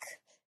frank,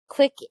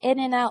 quick in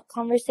and out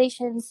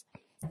conversations.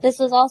 This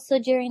was also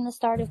during the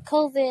start of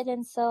COVID,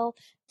 and so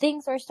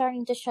things were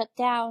starting to shut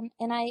down,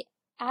 and I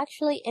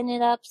actually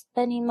ended up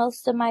spending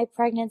most of my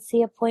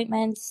pregnancy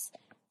appointments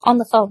on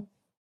the phone.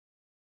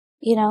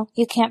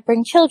 You can't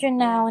bring children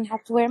now and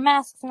have to wear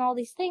masks and all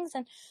these things,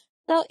 and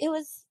so it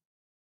was,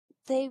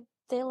 they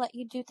let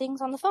you do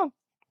things on the phone.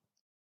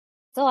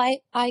 So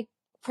I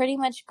pretty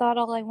much got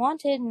all I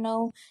wanted.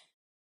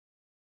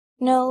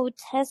 No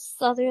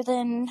tests other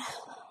than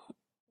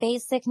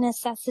basic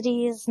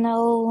necessities.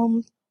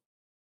 No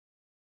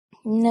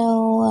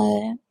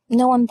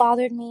one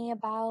bothered me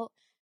about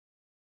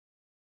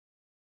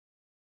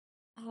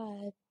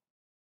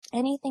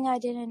anything I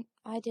didn't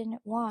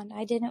want.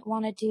 I didn't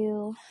want to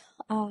do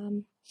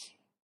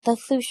the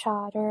flu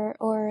shot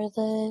or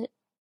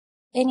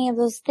any of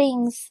those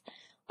things,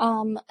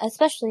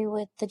 especially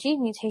with the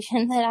gene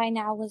mutation that I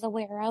now was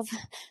aware of,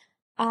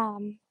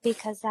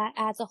 because that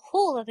adds a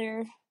whole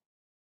other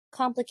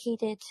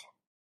complicated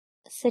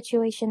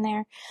situation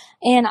there.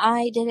 And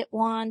I didn't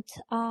want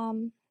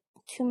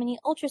too many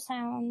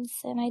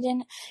ultrasounds, and I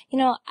didn't,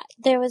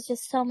 there was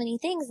just so many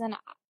things, and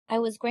I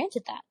was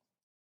granted that.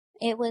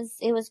 It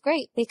was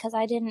great because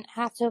I didn't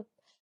have to.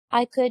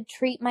 I could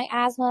treat my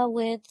asthma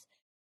with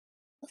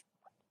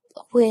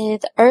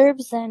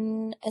herbs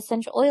and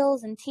essential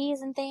oils and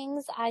teas and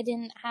things. I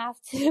didn't have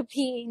to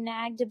be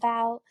nagged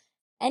about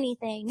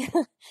anything.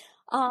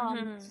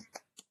 But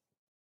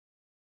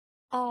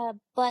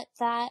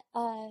that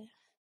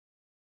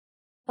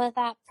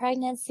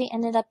pregnancy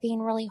ended up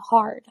being really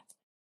hard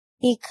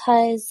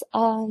because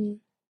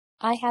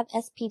I have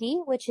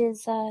SPD, which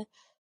is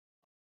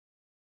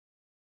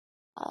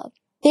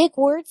big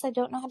words I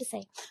don't know how to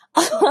say.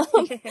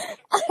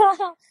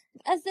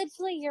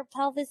 Essentially, your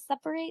pelvis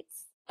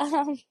separates,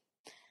 and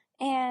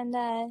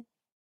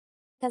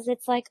because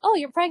it's like, oh,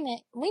 you're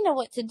pregnant, we know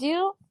what to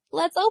do.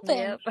 Let's open.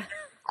 Yep.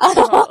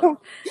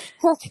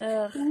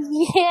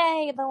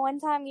 Yay! The one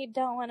time you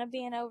don't want to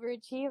be an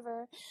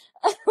overachiever.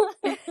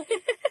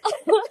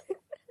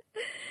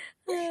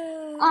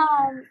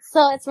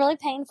 So it's really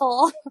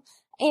painful.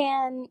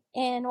 And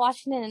in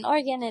Washington and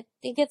Oregon, it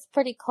gets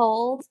pretty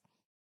cold.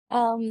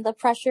 the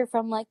pressure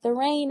from like the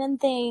rain and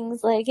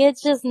things. Like,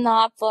 it's just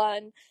not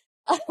fun.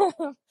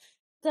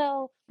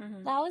 So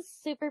that was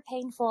super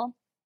painful.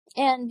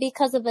 And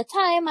because of the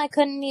time, I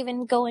couldn't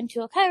even go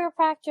into a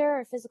chiropractor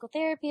or physical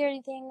therapy or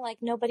anything. Like,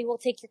 nobody will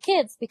take your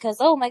kids because,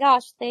 oh my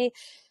gosh, they,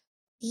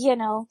 you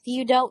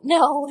don't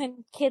know.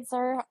 And kids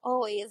are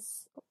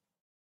always,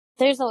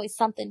 there's always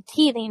something,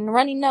 teething,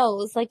 runny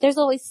nose. Like, there's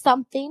always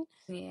something.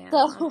 Yeah.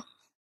 So,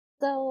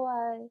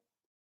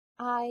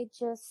 I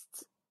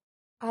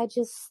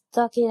just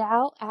stuck it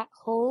out at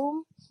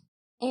home.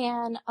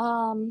 And,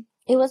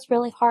 it was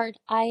really hard.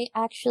 I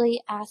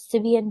actually asked to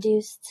be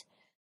induced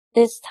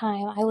this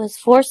time. I was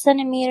 4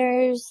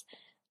 centimeters,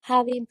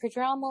 having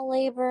prodromal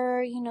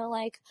labor,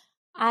 like,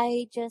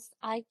 I just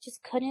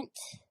couldn't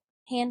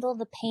handle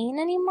the pain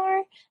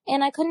anymore,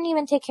 and I couldn't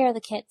even take care of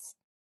the kids.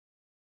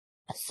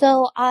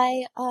 So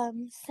I,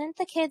 sent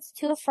the kids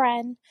to a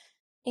friend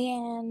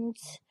and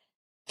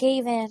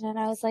gave in, and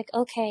I was like,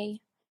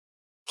 okay,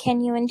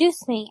 can you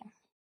induce me?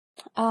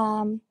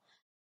 And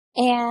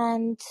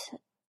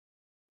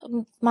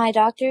my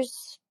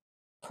doctor's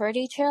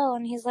pretty chill,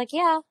 and he's like,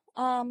 yeah,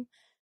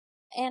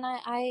 and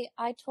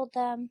I told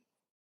them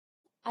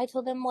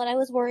what I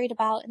was worried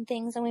about and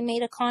things, and we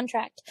made a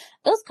contract.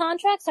 Those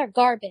contracts are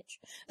garbage.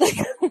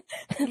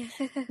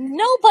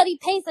 Nobody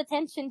pays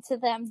attention to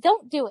them.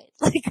 Don't do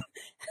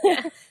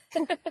it.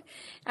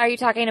 Are you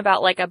talking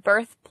about like a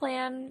birth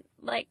plan,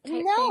 like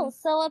type No, thing?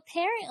 so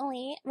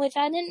apparently, which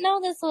I didn't know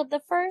this with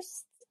the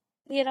first,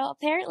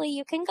 apparently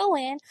you can go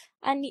in,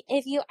 and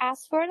if you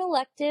ask for an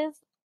elective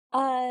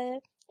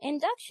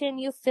induction,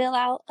 you fill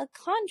out a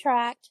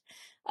contract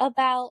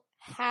about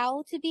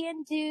how to be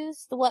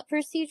induced, what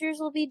procedures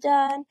will be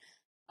done.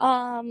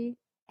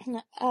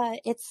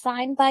 It's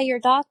signed by your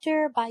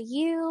doctor, by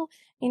you,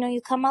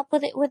 you come up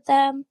with it with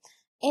them.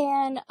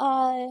 And,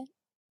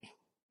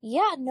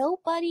 yeah,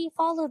 nobody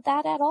followed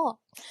that at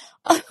all.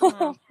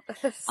 Oh.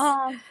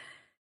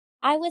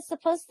 I was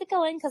supposed to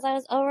go in because I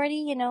was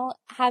already,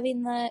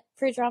 having the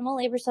prodromal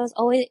labor, so I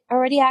was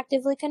already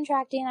actively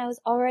contracting. I was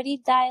already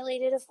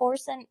dilated of 4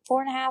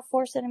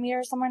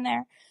 centimeters, somewhere in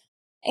there.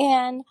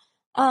 And,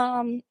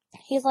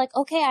 he's like,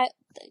 okay,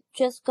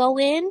 just go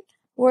in.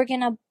 We're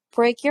gonna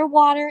break your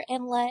water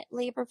and let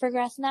labor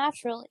progress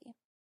naturally.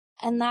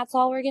 And that's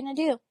all we're gonna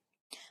do.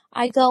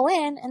 I go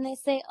in and they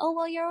say, oh,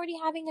 well, you're already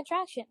having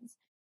contractions.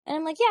 And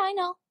I'm like, yeah, I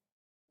know.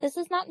 This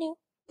is not new.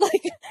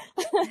 Like,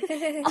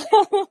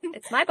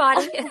 it's my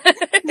body.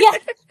 Yeah.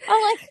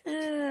 I'm like,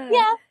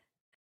 yeah.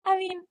 I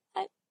mean,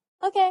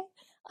 okay.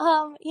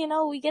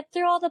 We get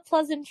through all the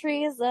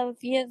pleasantries of,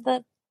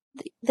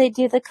 they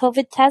do the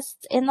COVID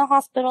tests in the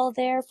hospital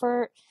there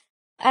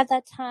at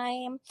that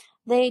time.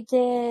 They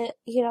did,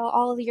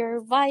 all of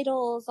your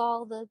vitals,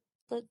 all the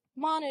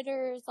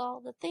monitors, all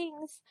the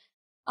things.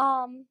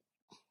 And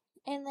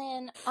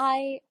then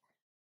I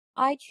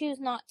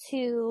choose not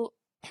to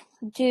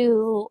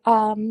do,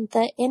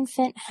 the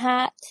infant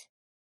hat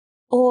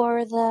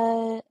or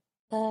the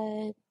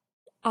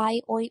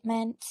eye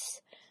ointment.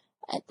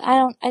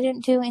 I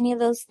didn't do any of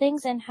those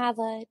things and have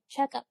a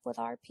checkup with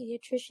our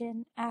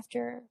pediatrician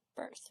after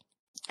birth.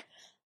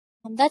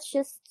 That's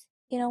just,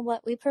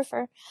 what we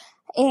prefer.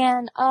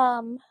 And,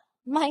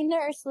 my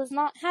nurse was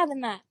not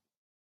having that.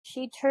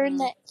 She turned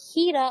the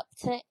heat up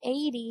to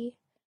 80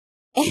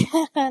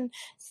 and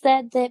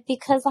said that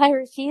because I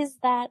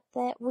refused that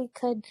we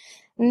could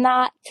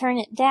not turn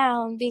it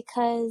down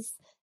because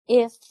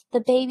if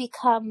the baby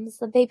comes,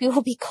 the baby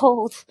will be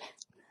cold.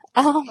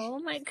 Oh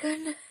my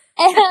goodness.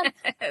 And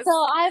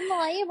so I'm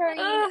laboring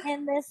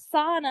in this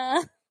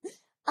sauna.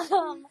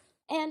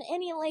 And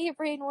any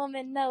laboring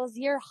woman knows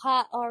you're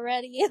hot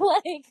already.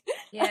 Like,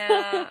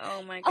 yeah.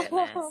 Oh my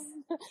goodness.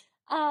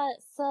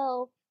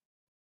 So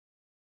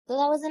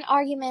that was an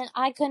argument.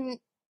 I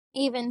couldn't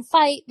even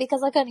fight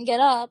because I couldn't get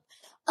up.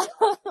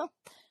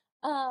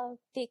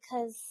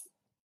 Because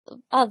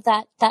of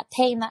that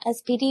pain, that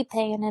SPD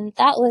pain, and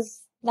that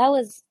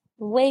was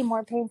way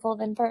more painful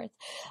than birth.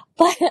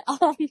 But,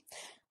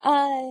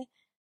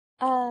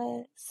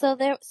 so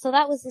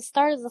that was the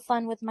start of the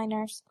fun with my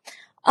nurse.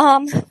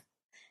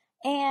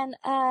 And,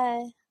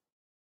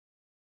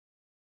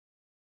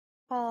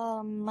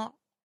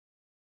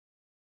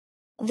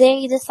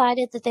 they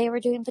decided that they were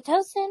doing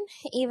Pitocin,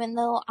 even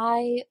though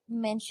I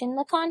mentioned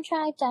the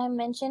contract. I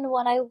mentioned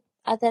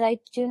that I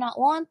do not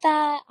want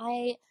that.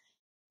 I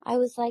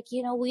was like,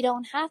 we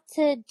don't have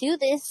to do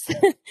this.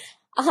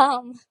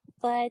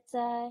 But,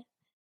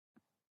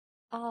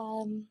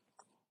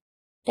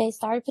 they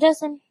started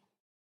Pitocin,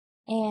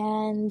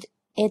 and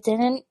it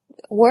didn't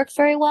work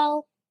very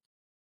well,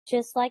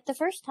 just like the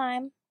first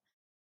time.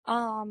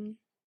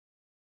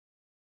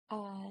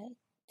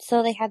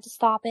 So they had to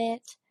stop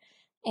it.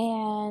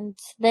 And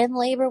then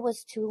labor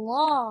was too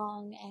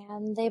long,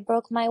 and they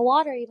broke my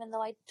water even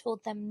though I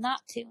told them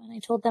not to. And I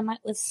told them I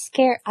was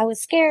scared. I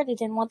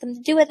didn't want them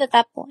to do it at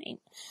that point.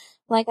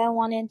 Like,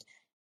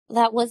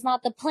 that was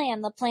not the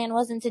plan. The plan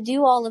wasn't to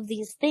do all of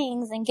these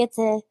things and get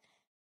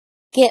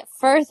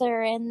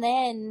further and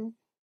then,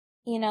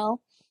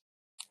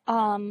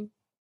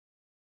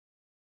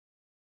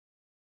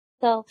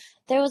 So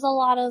there was a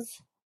lot of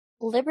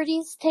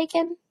liberties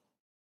taken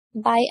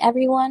by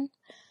everyone.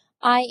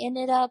 I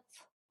ended up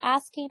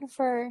asking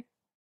for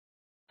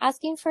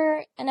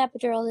an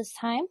epidural this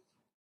time,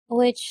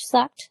 which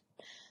sucked.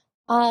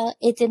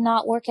 It did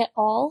not work at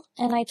all,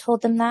 and I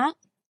told them that,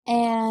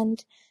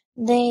 and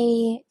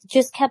they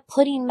just kept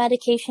putting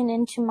medication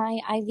into my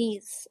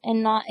IVs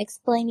and not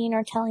explaining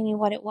or telling me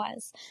what it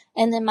was.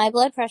 And then my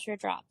blood pressure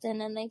dropped,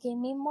 and then they gave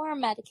me more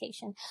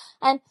medication.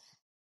 And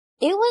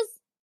it was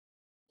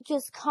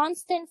just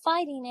constant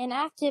fighting in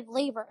active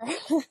labor.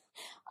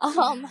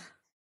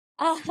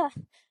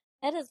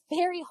 That is a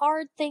very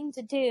hard thing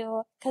to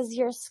do, because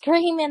you're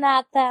screaming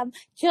at them,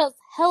 just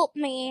help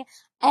me,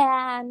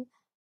 and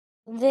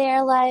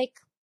they're like,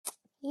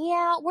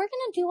 yeah, we're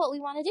gonna do what we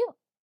want to do.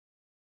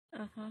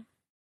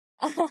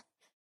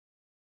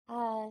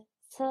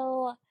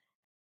 So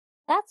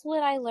that's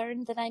what I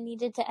learned, that I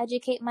needed to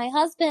educate my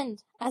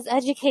husband, as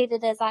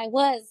educated as I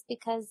was,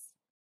 because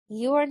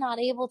you are not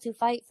able to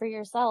fight for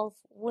yourself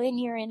when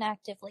you're in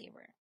active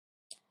labor.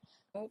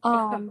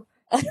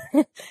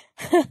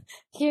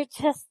 You're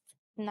just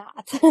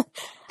not.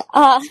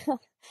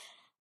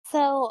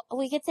 So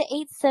we get to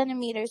 8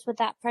 centimeters with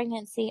that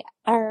pregnancy,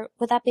 or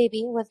with that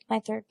baby, with my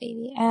third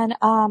baby, and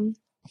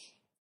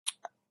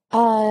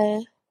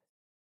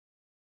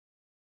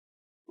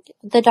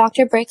the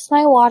doctor breaks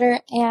my water,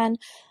 and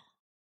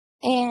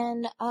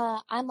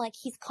I'm like,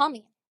 he's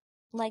coming.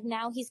 Like,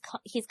 now he's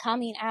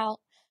coming out,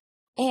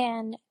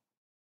 and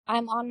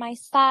I'm on my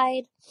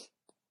side.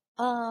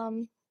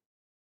 And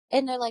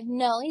they're like,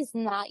 no, he's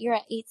not. You're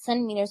at 8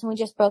 centimeters and we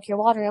just broke your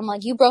water. I'm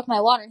like, you broke my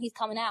water and he's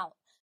coming out.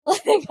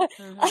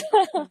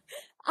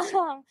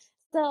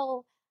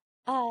 So,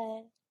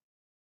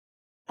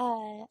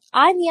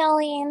 I'm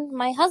yelling.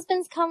 My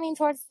husband's coming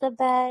towards the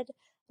bed.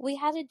 We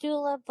had a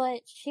doula,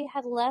 but she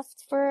had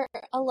left for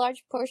a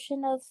large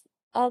portion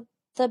of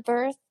the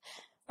birth,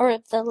 or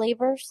the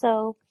labor.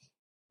 So,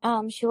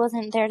 she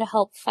wasn't there to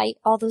help fight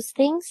all those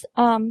things.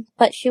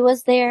 But she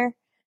was there.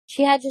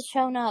 She had just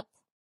shown up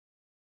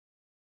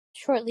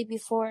shortly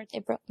before they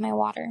broke my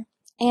water.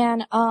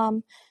 And,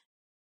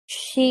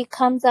 she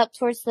comes up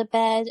towards the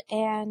bed,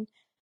 and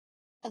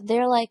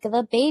they're like,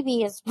 the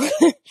baby is,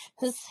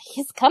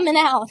 he's coming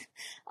out.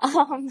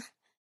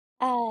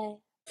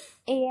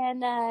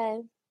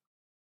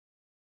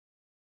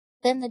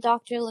 Then the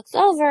doctor looks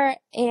over,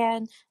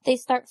 and they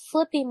start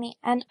flipping me,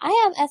 and I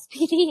have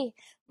SPD.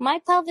 My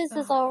pelvis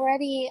is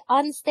already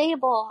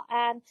unstable,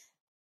 and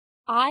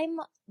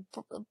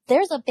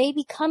there's a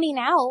baby coming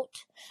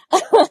out.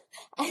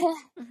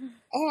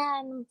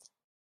 And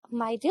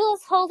my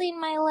doula's holding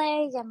my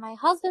leg, and my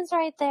husband's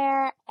right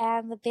there,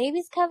 and the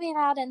baby's coming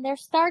out, and they're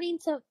starting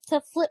to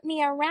flip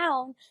me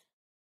around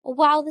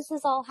while this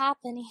is all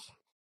happening.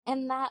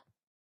 And that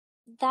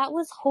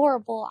was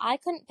horrible. I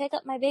couldn't pick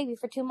up my baby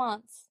for 2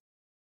 months.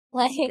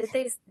 Like,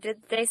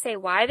 did they say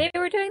why they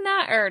were doing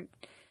that, or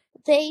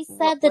they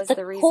said that the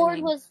cord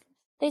reasoning?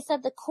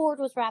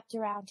 was wrapped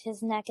around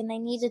his neck, and they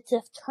needed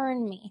to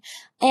turn me.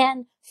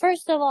 And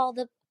first of all,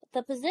 the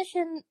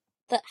position,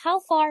 how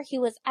far he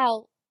was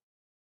out,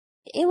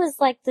 it was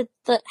like the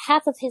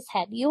half of his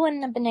head. You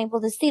wouldn't have been able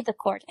to see the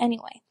cord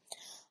anyway.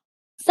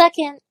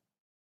 Second,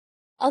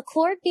 a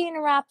cord being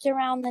wrapped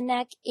around the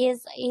neck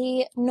is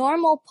a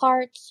normal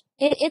part.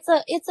 It's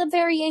a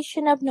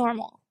variation of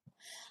normal.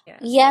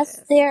 Yes,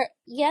 there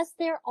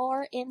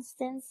are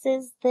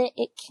instances that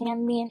it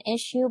can be an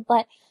issue,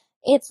 but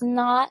it's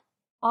not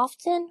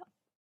often.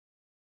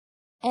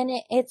 And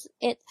it's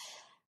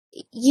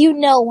you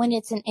know when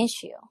it's an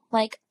issue.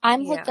 Like,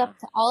 I'm hooked up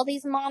to all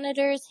these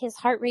monitors, his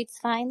heart rate's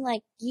fine.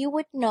 Like, you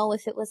would know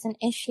if it was an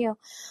issue.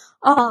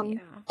 And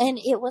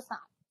it was not.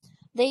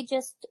 They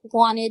just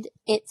wanted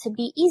it to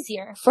be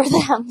easier for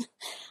them.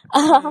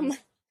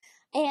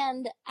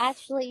 And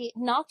actually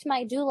knocked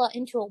my doula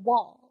into a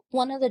wall.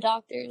 One of the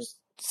doctors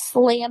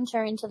slammed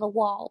her into the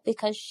wall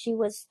because she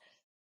was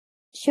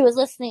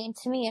listening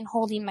to me and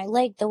holding my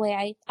leg the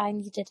way I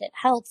needed it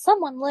held.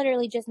 Someone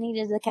literally just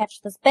needed to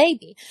catch this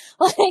baby.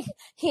 Like,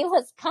 he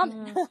was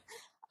coming.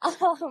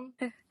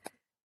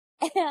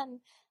 And,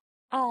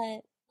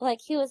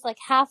 like, he was like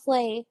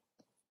halfway.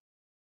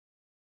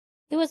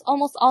 He was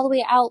almost all the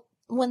way out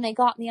when they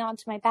got me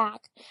onto my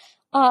back.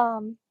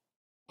 And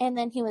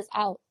then he was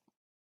out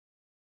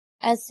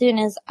as soon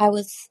as I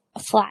was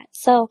flat.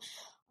 So,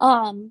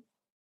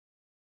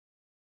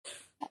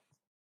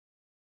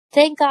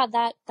 thank God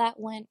that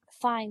went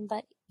fine,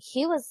 but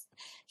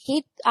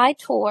I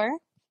tore.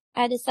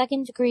 I had a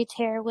 2nd degree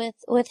tear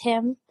with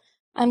him.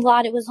 I'm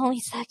glad it was only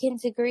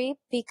 2nd degree,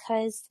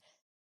 because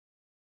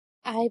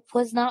I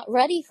was not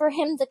ready for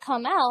him to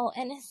come out.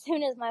 And as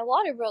soon as my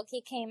water broke,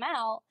 he came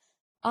out.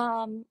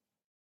 And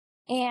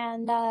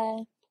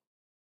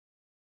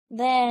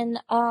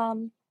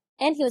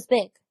he was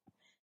big.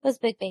 It was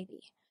a big baby.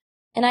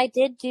 And I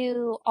did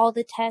do all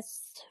the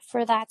tests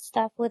for that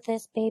stuff with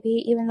this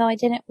baby, even though I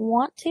didn't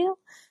want to.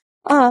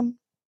 I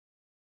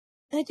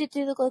did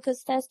do the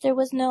glucose test. I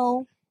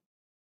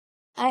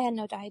had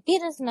no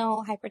diabetes,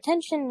 no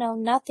hypertension, no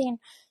nothing.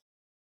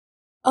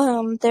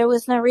 There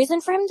was no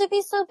reason for him to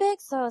be so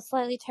big, so I was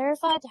slightly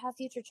terrified to have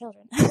future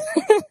children.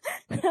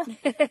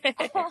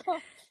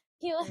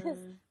 he was,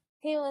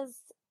 he was,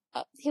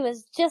 he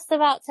was just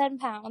about 10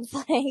 pounds,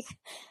 like,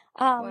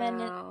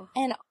 wow.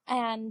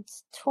 and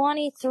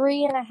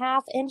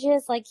 23.5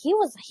 inches. Like, he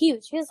was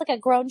huge. He was like a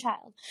grown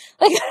child.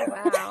 Like,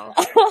 wow.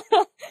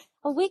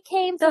 We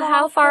came to So the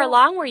how far hospital.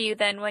 along were you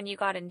then when you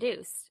got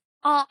induced?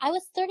 I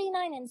was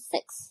 39 and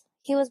 6.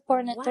 He was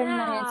born at 39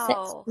 and 6.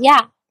 Wow.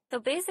 Yeah. So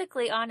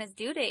basically on his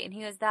due date and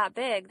he was that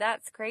big.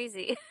 That's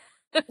crazy.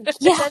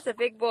 Yeah. That's a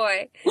big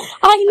boy.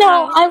 I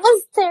know. I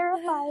was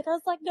terrified. I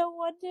was like, no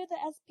wonder the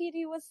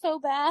SPD was so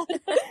bad.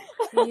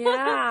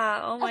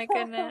 Yeah. Oh my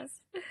goodness.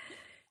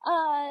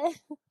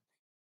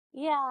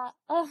 Yeah.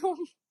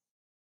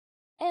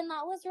 And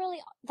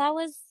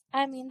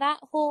that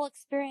whole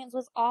experience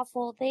was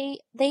awful. They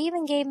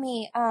even gave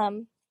me,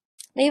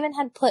 they even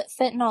had put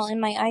fentanyl in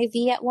my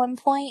IV at one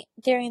point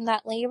during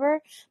that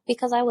labor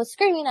because I was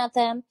screaming at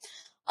them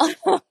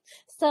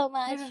so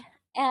much.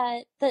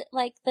 The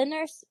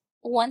nurse,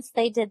 once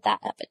they did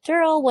that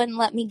epidural, wouldn't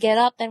let me get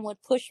up and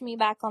would push me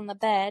back on the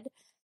bed.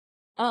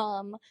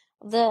 I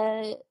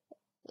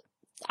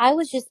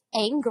was just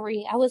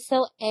angry. I was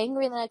so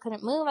angry that I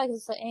couldn't move. I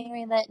was so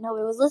angry that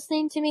nobody was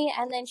listening to me.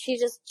 And then she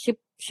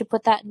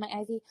put that in my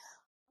IV,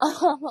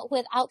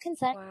 without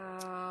consent.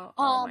 Wow.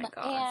 Oh my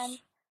gosh.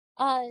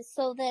 And,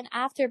 so then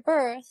after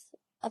birth,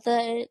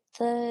 the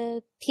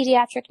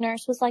pediatric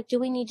nurse was like, do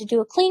we need to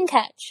do a clean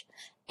catch?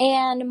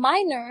 And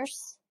my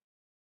nurse,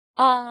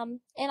 and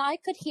I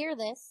could hear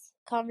this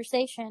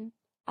conversation,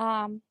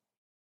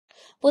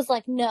 was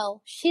like,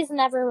 no, she's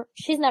never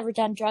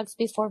done drugs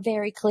before,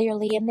 very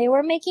clearly. And they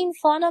were making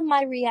fun of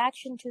my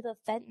reaction to the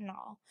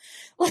fentanyl.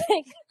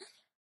 Like,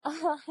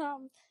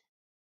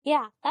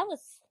 yeah, that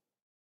was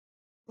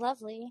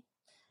lovely.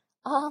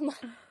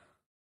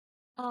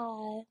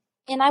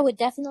 And I would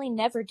definitely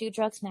never do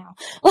drugs now.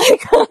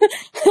 Like,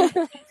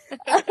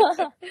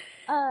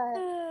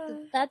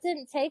 that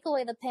didn't take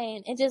away the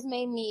pain. It just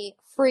made me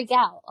freak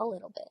out a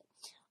little bit.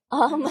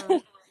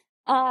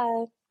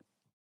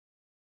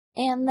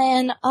 And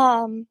then,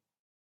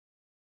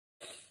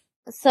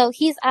 so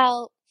he's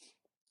out.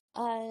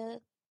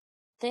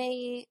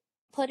 They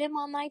put him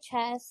on my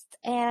chest,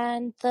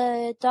 and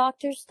the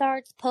doctor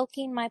starts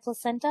poking my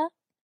placenta.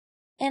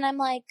 And I'm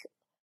like,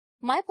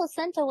 my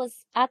placenta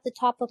was at the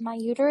top of my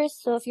uterus,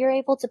 so if you're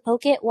able to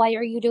poke it, why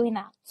are you doing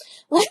that?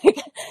 Like,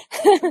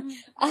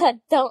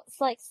 don't,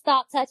 like,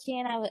 stop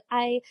touching.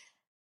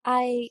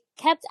 I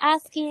kept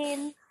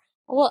asking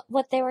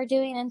what they were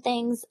doing and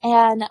things,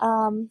 and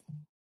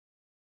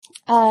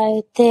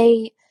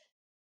they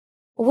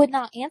would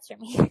not answer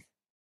me.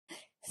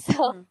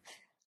 So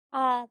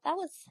that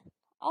was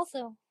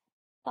also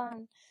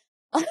fun.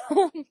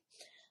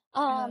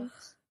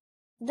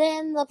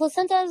 Then the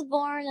placenta is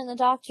born, and the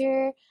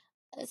doctor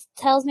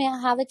tells me I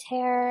have a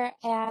tear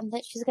and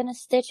that she's gonna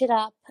stitch it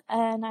up,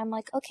 and I'm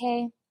like,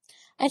 okay.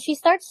 And she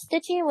starts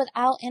stitching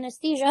without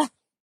anesthesia.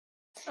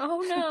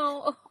 Oh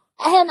no.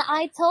 And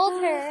I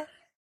told her,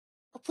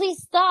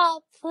 please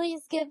stop,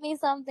 please give me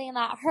something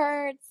that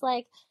hurts.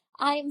 Like,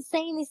 I'm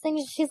saying these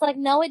things. She's like,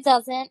 no, it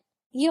doesn't.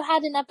 You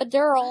had an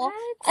epidural. What?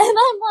 And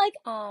I'm like,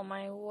 oh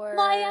my word.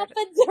 My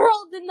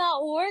epidural did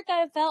not work.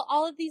 I felt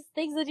all of these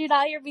things that you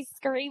not hear me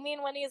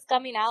screaming when he was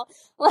coming out.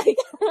 Like,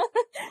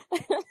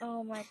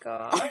 oh my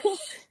gosh.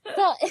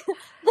 So,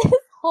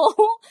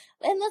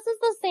 this is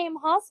the same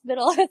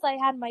hospital as I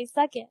had my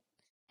second.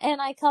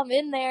 And I come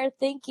in there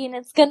thinking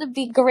it's gonna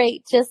be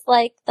great, just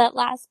like that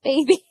last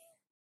baby.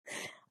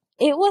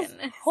 It was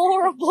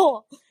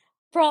horrible.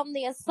 From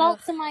the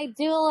assault to my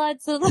doula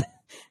to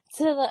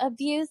the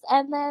abuse,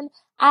 and then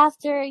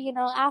after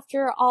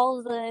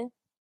all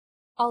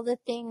the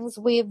things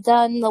we've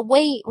done, the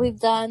weight,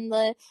 we've done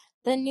the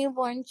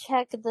newborn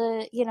check,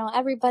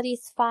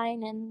 everybody's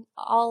fine and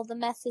all the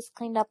mess is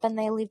cleaned up and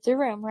they leave the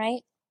room,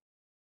 right?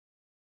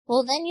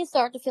 Well, then you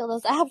start to feel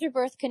those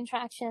afterbirth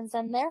contractions,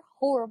 and they're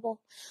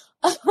horrible.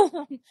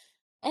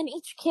 And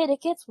each kid,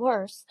 it gets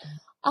worse.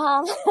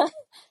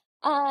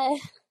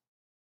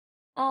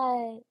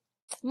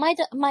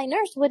 My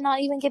nurse would not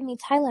even give me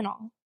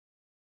Tylenol.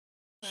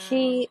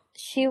 Wow.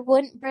 She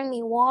wouldn't bring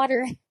me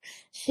water.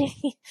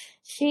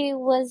 She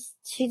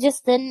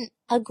just didn't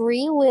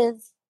agree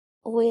with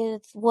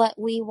what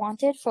we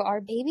wanted for our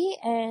baby,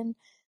 and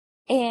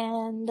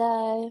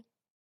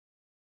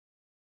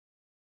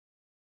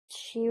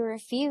she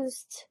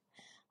refused.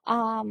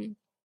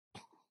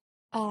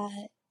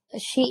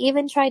 She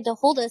even tried to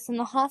hold us in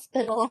the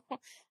hospital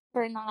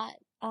for not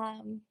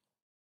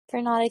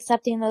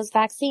accepting those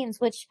vaccines,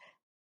 which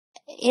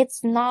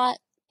it's not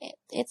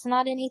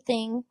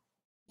anything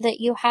that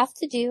you have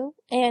to do,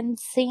 and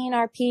seeing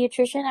our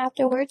pediatrician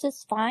afterwards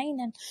is fine.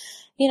 And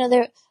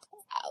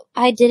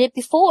I did it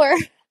before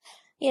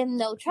in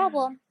no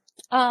trouble.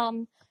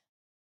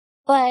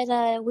 But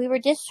we were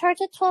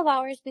discharged at 12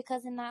 hours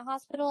because in that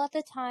hospital at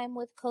the time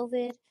with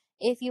COVID,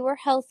 if you were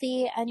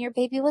healthy and your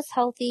baby was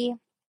healthy,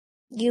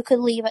 you could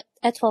leave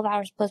at 12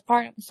 hours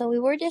postpartum. So we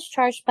were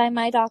discharged by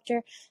my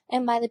doctor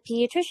and by the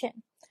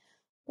pediatrician.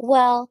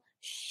 Well,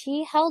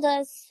 she held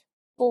us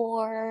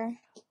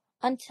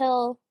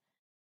until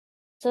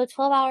 12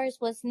 hours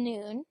was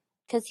noon,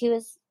 because he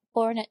was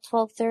born at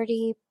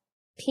 12:30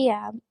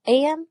 p.m.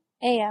 a.m.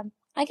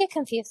 I get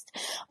confused.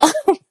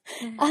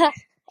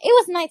 It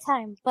was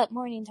nighttime, but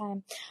morning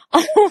time.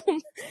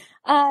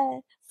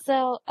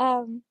 So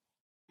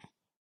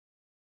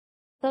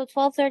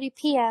 12:30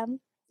 p.m.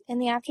 in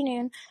the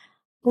afternoon,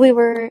 we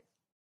were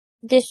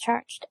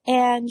discharged,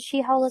 and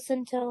she held us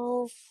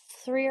until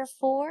 3 or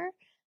 4,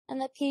 and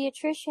the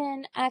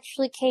pediatrician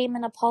actually came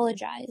and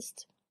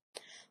apologized.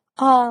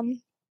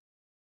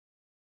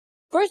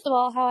 First of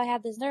all, how I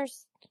had this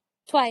nurse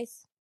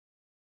twice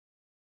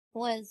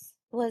was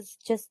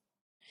just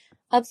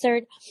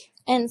absurd.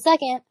 And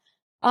second,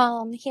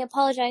 he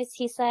apologized.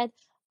 He said,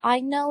 I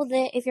know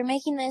that if you're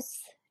making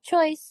this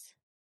choice,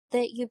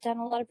 that you've done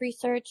a lot of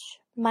research.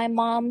 My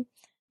mom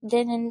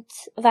didn't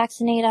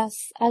vaccinate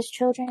us as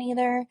children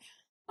either.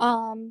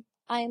 I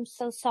am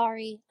so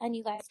sorry, and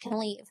you guys can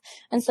leave.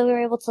 And so we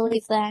were able to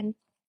leave then.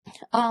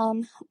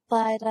 So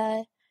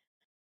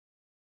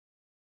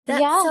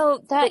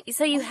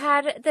you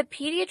had the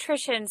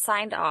pediatrician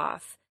signed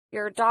off,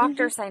 your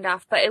doctor signed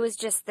off, but it was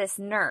just this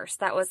nurse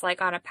that was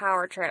like on a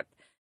power trip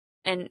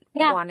and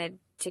wanted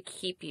to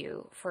keep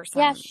you for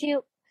some she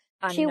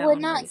would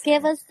not reason.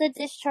 give us the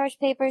discharge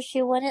papers.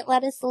 She wouldn't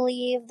let us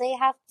leave. They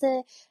have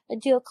to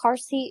do a car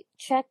seat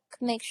check,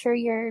 make sure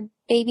your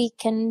baby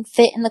can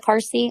fit in the car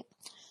seat.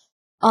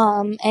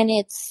 And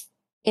it's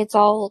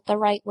all the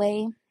right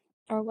way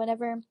or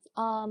whatever.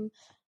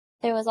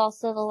 There was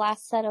also the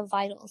last set of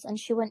vitals, and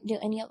she wouldn't do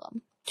any of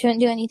them. She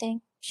wouldn't do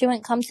anything. She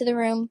wouldn't come to the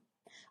room.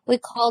 We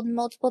called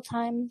multiple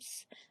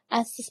times,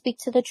 asked to speak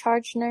to the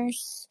charge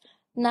nurse.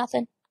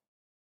 Nothing.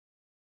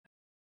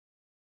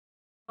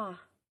 Oh,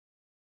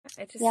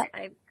 I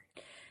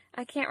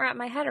can't wrap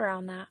my head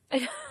around that.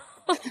 It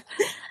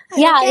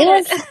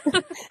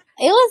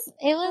was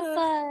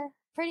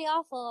pretty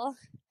awful.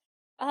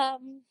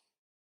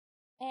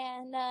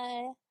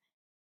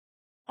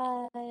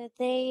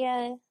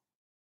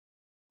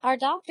 Our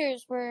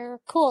doctors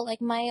were cool. Like,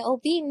 my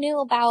OB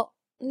knew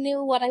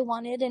what I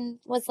wanted and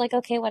was like,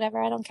 okay,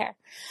 whatever, I don't care.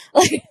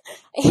 Like,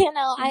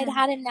 I'd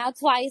had it now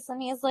twice,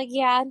 and he was like,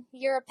 yeah,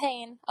 you're a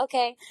pain.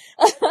 Okay.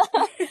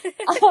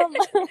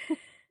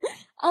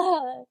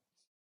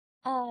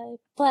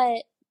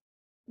 But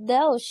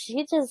no,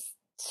 she didn't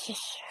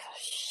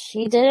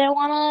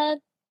wanna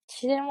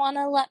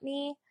let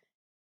me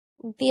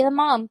be the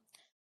mom.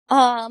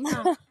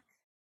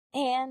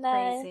 And,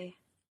 crazy.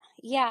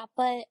 Yeah,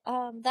 but,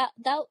 that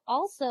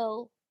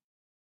also,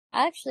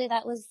 actually,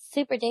 that was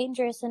super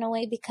dangerous in a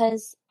way,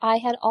 because I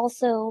had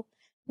also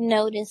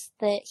noticed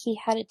that he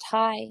had a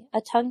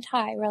tongue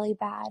tie really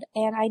bad,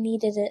 and I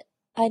needed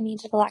a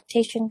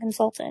lactation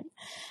consultant,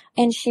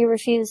 and she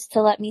refused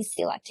to let me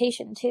see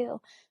lactation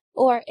too,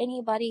 or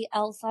anybody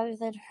else other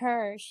than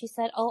her. She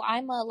said, oh,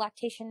 I'm a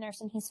lactation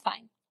nurse and he's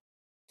fine.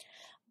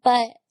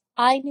 But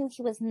I knew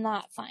he was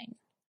not fine.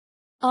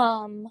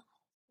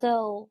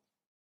 So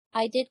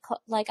I did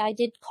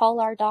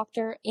call our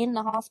doctor in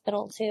the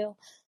hospital too.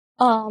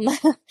 And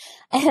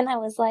I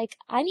was like,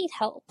 I need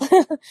help.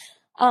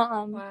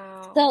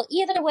 Wow. So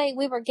either way,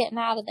 we were getting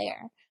out of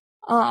there.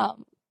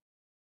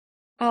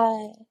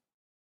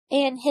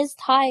 And his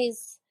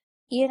ties,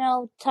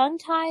 tongue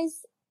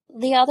ties,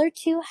 the other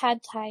two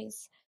had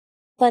ties,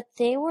 but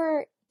they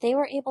were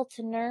able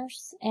to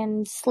nurse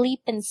and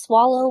sleep and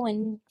swallow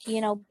and,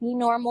 be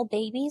normal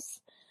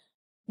babies.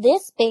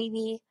 This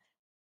baby,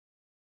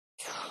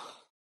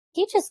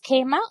 he just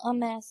came out a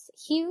mess.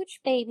 Huge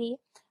baby.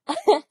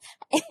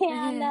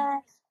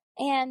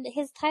 And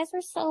his ties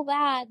were so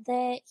bad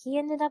that he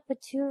ended up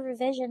with 2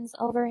 revisions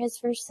over his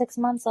first 6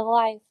 months of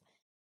life.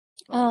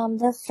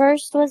 The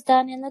first was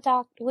done in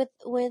the with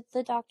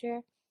the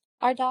doctor.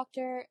 Our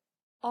doctor,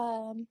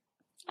 I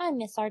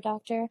miss our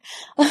doctor.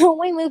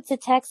 We moved to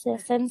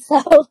Texas, and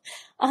so,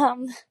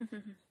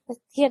 it's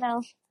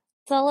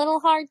a little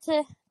hard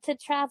to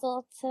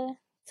travel to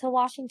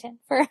Washington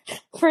for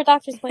a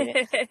doctor's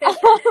appointment.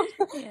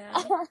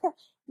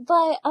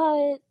 But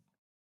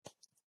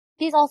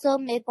she's also a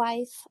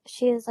midwife.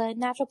 She is a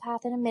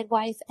naturopath and a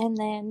midwife, and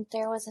then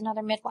there was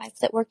another midwife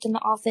that worked in the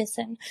office,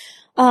 and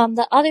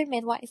the other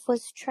midwife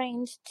was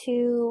trained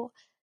to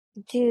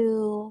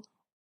do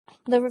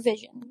the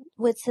revision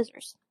with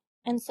scissors.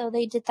 And so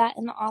they did that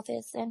in the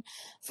office, and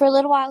for a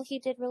little while he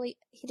did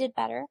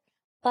better,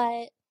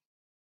 but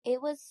it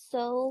was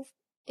so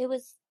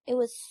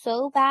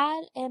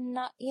bad, and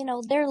not,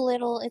 they're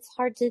little, it's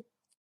hard to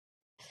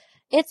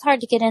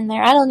get in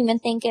there. I don't even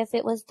think if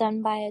it was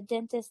done by a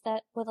dentist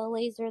with a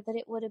laser that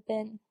it would have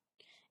been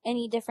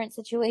any different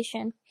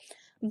situation.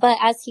 But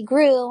as he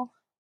grew,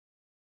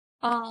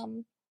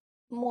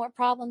 more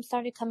problems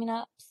started coming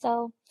up.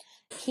 So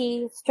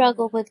he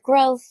struggled with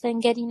growth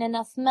and getting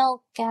enough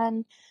milk,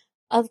 and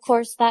of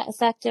course that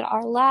affected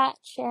our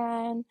latch,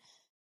 and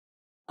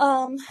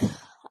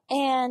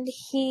And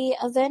he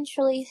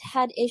eventually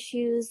had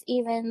issues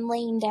even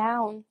laying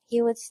down. He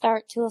would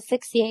start to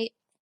asphyxiate,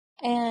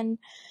 and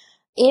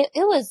it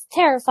was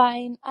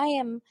terrifying. I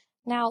am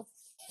now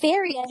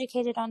very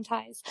educated on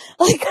ties.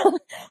 Like,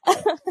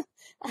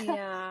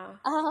 Yeah.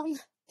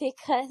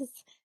 because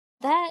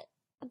that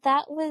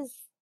was,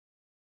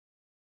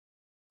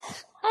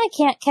 I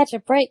can't catch a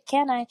break,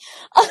 can I?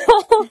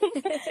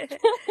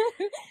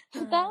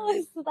 That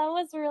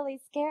was really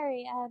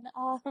scary, and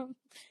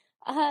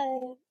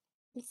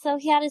so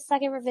he had his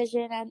second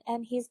revision,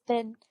 and he's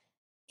been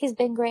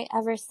great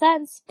ever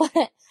since,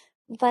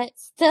 but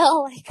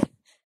still, like,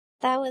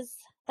 that was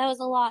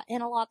a lot,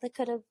 and a lot that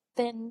could have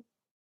been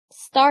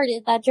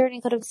started, that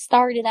journey could have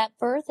started at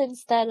birth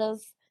instead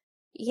of,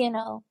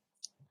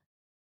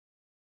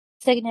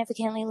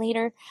 significantly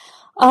later.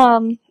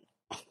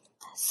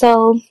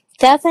 So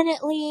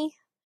definitely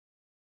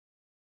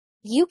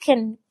you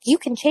can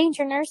change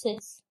your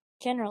nurses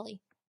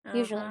generally,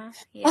 usually.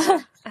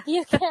 Yeah.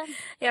 you can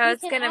Yeah, I you was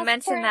can going to ask for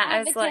mention an that. I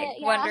was like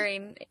advocate.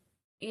 wondering,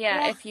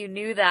 Yeah. if you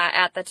knew that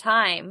at the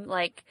time,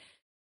 like,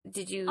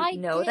 did you I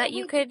know did that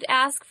you could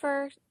ask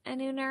for a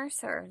new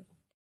nurse, or?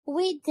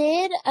 we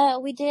did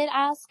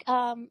ask,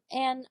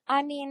 and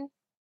I mean,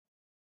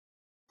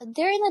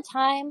 during the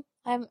time,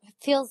 it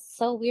feels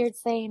so weird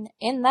saying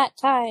in that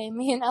time,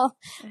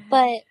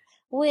 but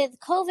with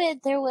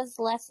COVID, there was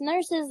less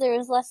nurses, there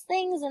was less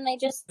things, and they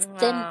just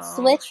didn't Wow.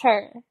 switch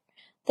her.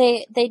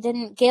 They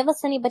didn't give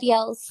us anybody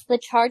else. The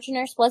charge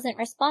nurse wasn't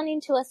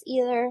responding to us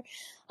either.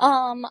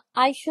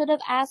 I should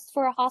have asked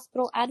for a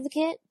hospital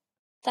advocate.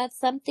 That's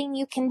something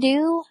you can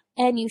do,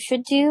 and you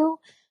should do.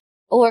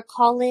 Or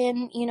call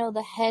in,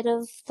 the head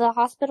of the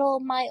hospital.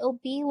 My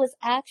OB was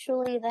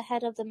actually the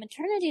head of the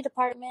maternity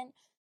department,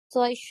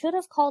 so I should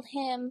have called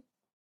him.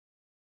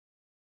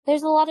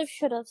 There's a lot of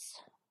should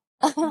haves.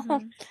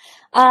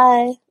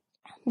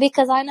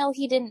 Because I know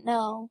he didn't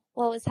know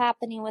what was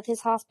happening with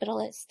his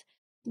hospitalist.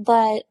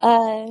 But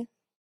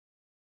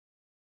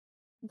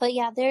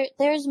yeah,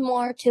 there's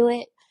more to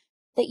it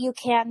that you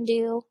can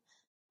do.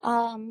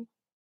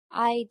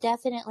 I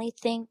definitely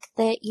think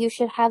that you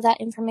should have that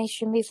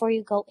information before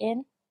you go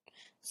in.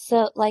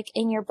 So, like,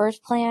 in your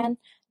birth plan,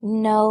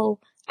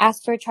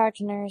 ask for a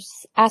charge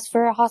nurse, ask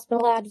for a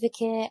hospital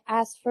advocate,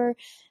 ask for,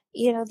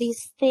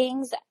 these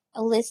things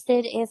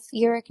listed. If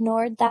you're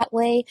ignored that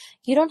way,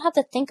 you don't have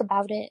to think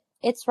about it.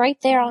 It's right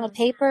there on a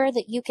paper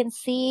that you can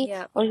see,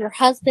 or your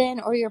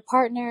husband or your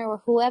partner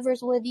or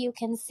whoever's with you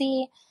can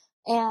see,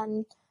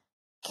 and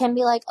can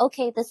be like,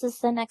 okay, this is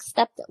the next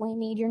step that we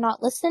need. You're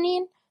not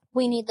listening.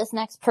 We need this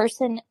next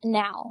person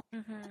now.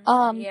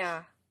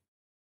 Yeah.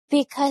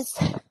 Because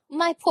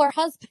my poor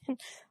husband,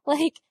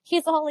 like,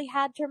 he's only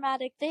had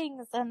traumatic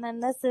things, and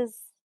then this is,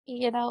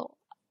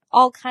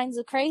 all kinds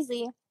of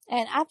crazy.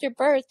 And after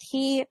birth,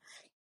 he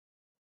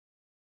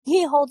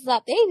holds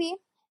that baby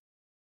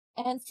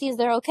and sees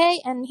they're okay,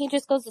 and he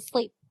just goes to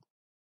sleep.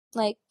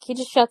 Like, he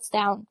just shuts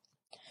down.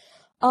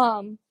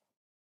 And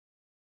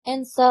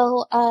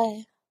so,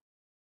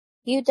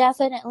 you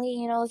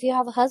definitely, if you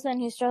have a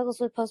husband who struggles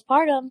with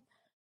postpartum,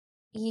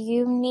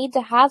 you need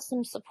to have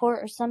some support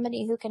or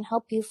somebody who can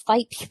help you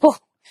fight people.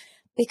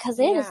 Because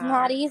it is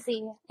not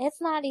easy.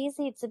 It's not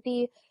easy to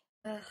be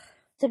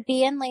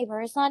in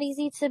labor. It's not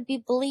easy to be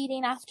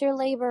bleeding after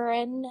labor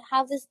and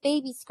have this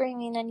baby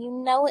screaming, and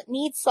it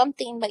needs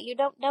something, but you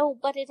don't know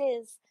what it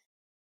is.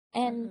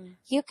 And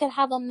you could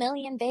have 1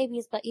 million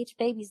babies, but each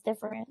baby's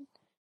different.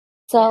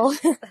 So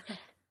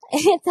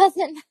it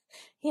doesn't,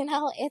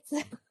 it's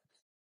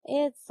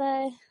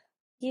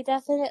you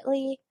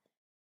definitely,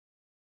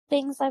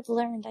 things I've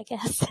learned, I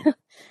guess.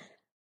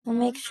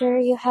 Make sure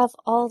you have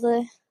all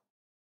the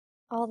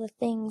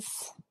things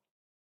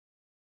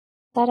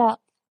set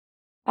up.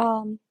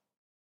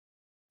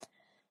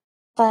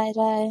 But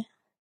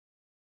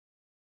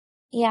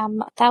yeah,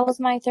 that was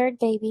my third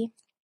baby,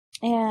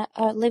 and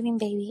living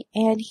baby,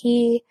 and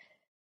he,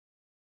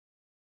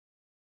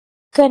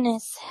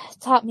 goodness,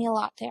 taught me a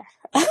lot there.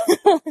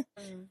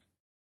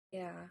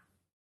 Yeah.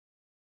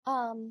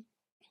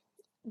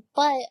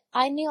 But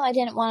I knew I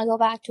didn't want to go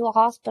back to a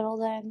hospital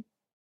then,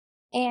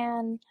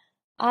 and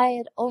I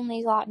had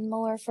only gotten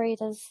more afraid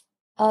of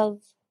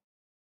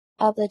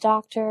the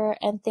doctor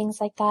and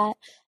things like that.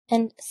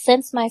 And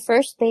since my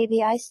first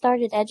baby, I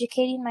started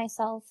educating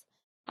myself.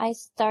 I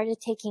started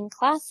taking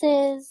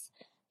classes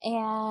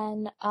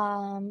and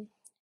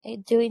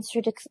doing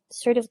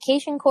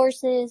certification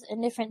courses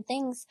and different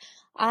things.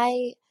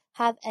 I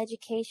have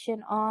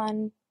education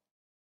on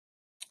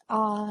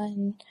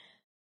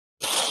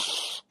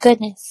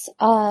goodness,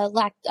 a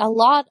lot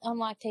on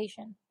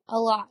lactation, a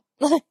lot.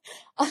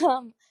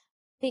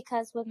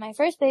 Because with my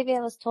first baby,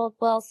 I was told,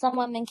 well, some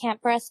women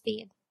can't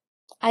breastfeed.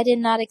 I did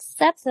not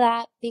accept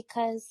that,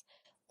 because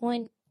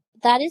when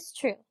that is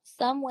true,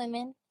 some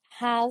women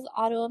have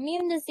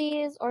autoimmune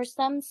disease, or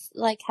some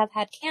have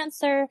had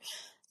cancer,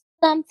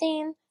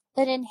 something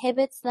that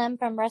inhibits them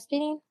from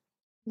breastfeeding,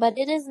 but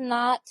it is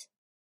not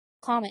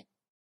common.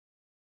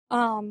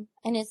 And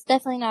it's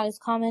definitely not as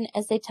common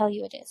as they tell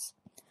you it is.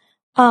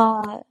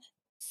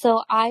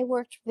 So I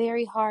worked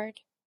very hard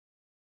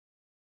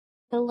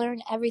to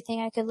learn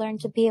everything I could learn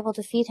to be able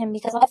to feed him,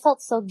 because I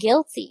felt so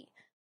guilty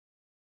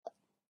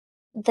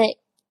that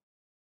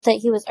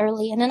he was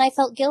early. And then I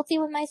felt guilty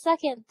with my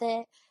second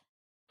that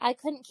I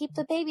couldn't keep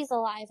the babies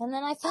alive. And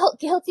then I felt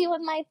guilty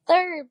with my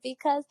third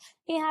because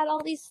he had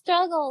all these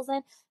struggles.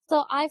 And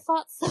so I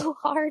fought so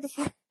hard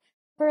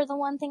for the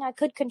one thing I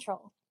could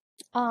control.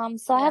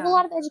 So I have a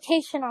lot of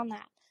education on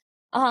that.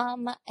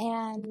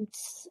 And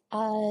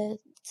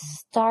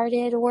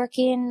started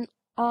working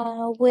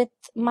with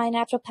my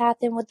naturopath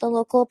and with the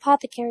local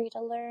apothecary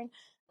to learn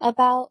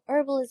about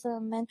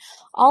herbalism and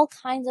all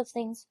kinds of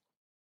things.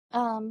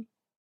 So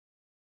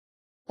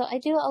I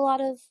do a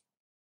lot of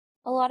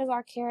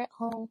our care at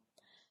home,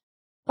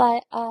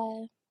 but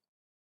by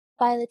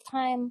the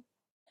time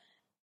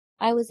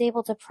I was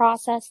able to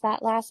process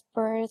that last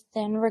birth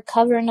and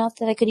recover enough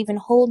that I could even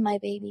hold my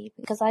baby,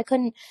 because I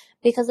couldn't,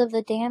 because of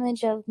the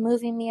damage of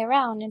moving me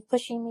around and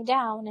pushing me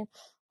down and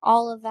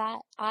all of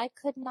that, I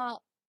could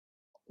not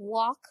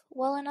walk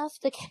well enough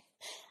to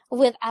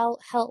without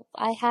help.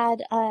 I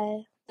had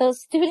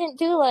those student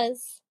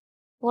doulas.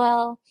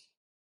 Well,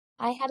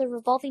 I had a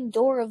revolving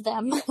door of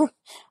them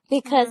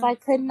because I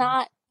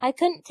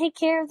couldn't take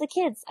care of the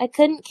kids. I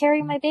couldn't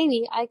carry my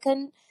baby.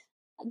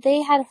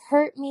 They had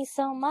hurt me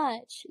so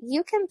much.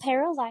 You can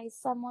paralyze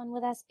someone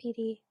with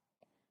SPD.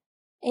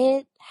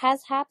 It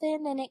has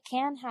happened and it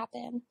can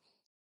happen.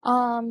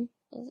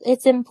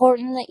 It's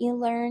important that you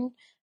learn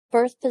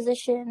birth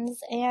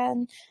positions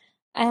and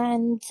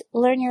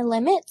learn your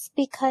limits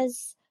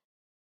because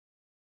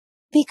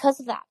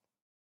of that.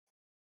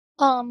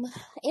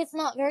 It's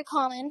not very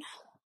common.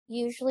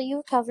 Usually you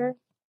recover,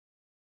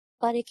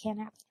 but it can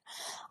happen.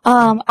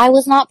 I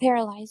was not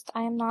paralyzed.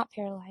 I am not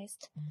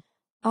paralyzed.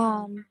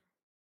 But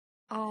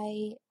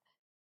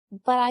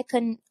I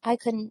couldn't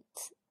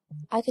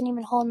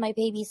even hold my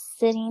baby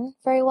sitting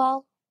very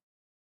well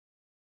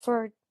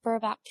for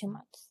about 2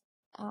 months.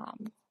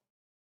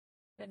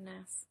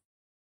 Goodness.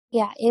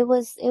 Yeah, it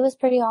was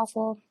pretty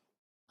awful.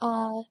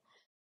 But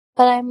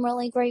I'm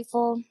really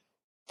grateful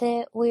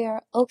that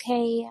we're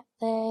okay,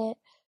 that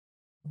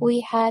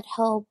we had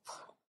help.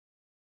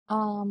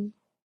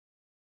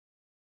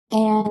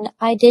 And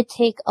I did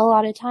take a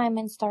lot of time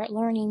and start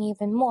learning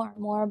even more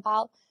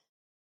about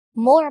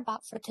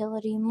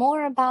fertility,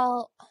 more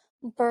about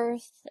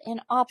birth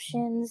and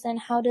options and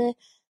how to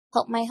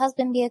help my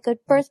husband be a good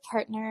birth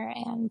partner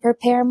and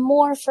prepare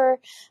more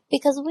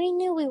because we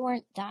knew we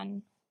weren't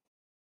done.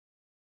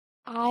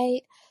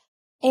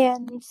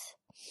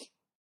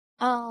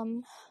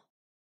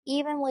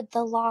 Even with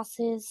the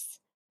losses,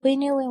 we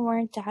knew we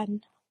weren't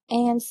done.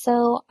 And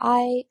so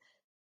I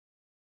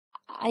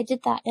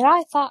did that, and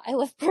I thought I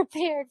was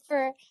prepared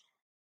for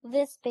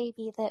this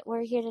baby that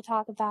we're here to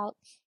talk about.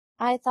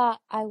 I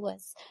thought I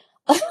was.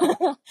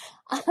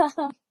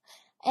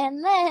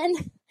 And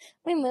then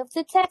we moved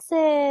to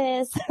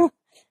Texas.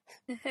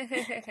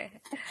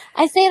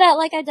 I say that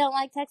like I don't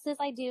like Texas.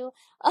 I do.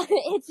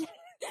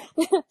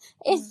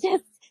 It's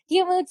just,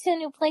 you move to a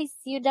new place,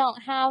 you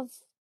don't have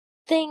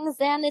things,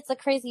 and it's a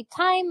crazy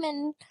time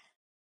in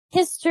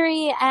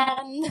history,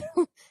 and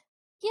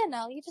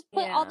you just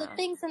put all the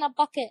things in a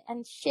bucket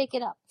and shake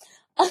it up.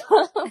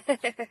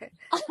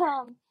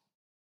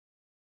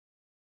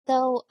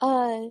 So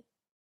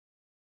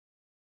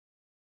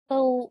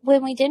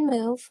when we did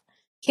move,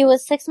 he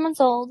was 6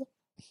 months old.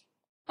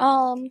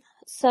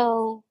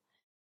 So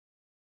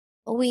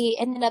we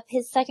ended up,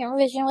 his second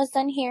revision was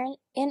done here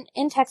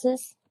in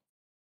Texas.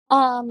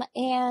 And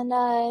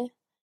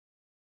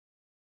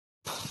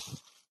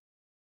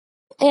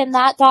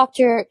that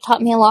doctor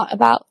taught me a lot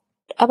about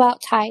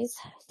ties,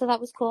 so that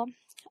was cool.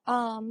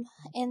 And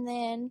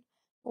then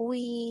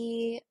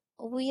we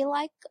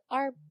like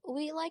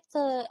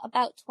the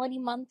about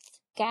 20-month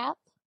gap.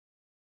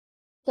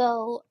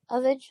 So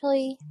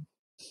eventually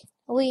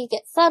we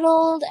get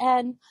settled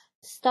and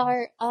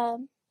start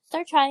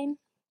trying.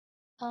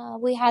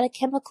 We had a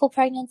chemical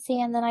pregnancy,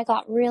 and then I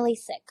got really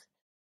sick.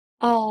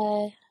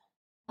 I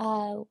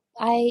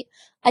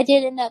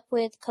did end up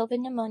with COVID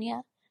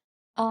pneumonia.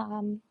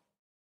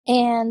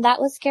 And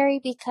that was scary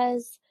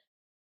because,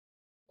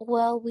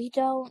 well, we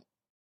don't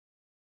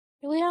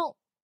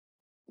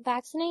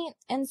vaccinate.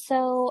 And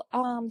so,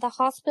 the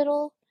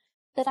hospital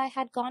that I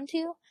had gone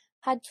to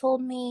had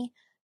told me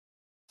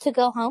to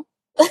go home,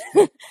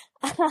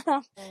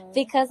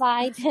 because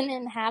I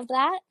didn't have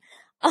that,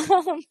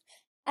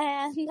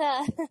 and,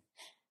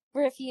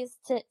 refused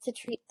to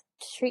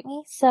treat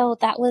me. So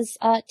that was,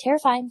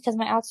 terrifying because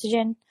my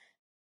oxygen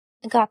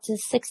got to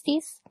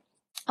 60s.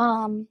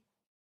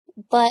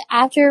 But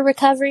after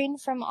recovering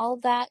from all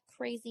that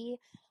crazy,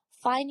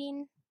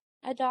 finding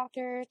a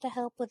doctor to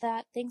help with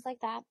that, things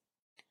like that,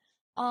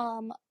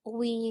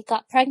 we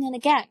got pregnant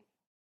again.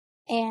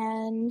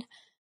 And,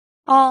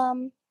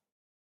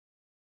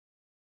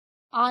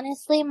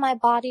 honestly, my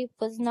body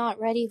was not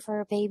ready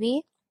for a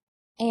baby,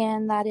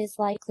 and that is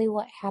likely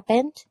what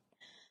happened.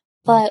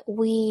 But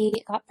we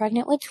got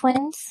pregnant with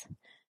twins,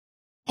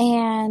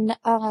 and,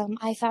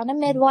 I found a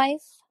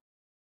midwife,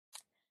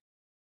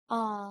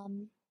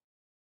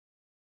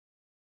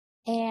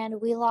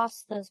 And we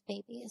lost those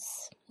babies.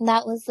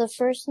 That was the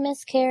first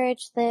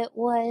miscarriage that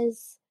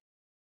was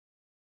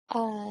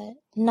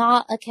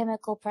not a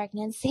chemical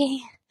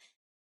pregnancy.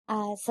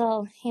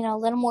 So, a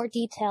little more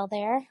detail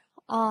there.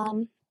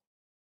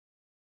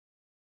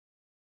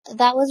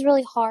 That was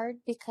really hard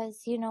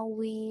because,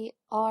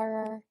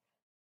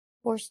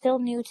 we're still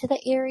new to the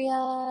area,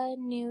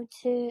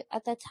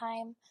 at the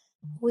time,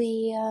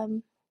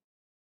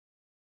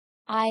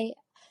 I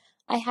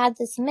had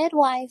this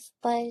midwife,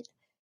 but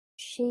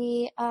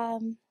she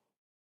didn't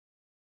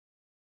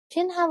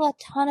have a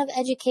ton of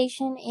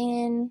education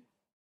in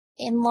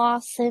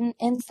loss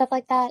and stuff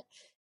like that.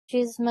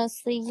 She's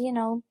mostly,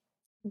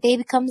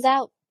 baby comes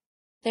out,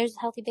 there's a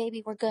healthy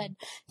baby, we're good,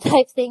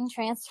 type thing,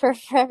 transfer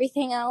for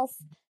everything else.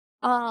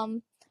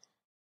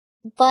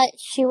 But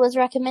she was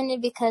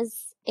recommended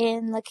because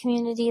in the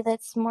community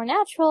that's more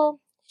natural,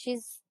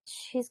 she's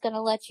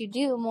gonna let you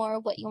do more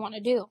of what you want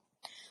to do.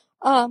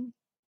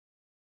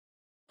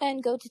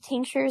 And go to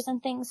tinctures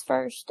and things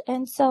first.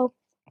 And so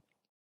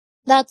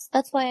that's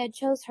why I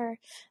chose her.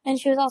 And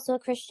she was also a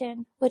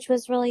Christian, which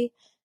was really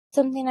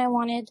something I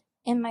wanted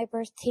in my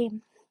birth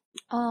team.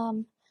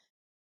 And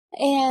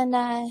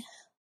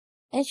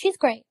she's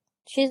great.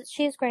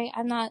 She's great.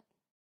 I'm not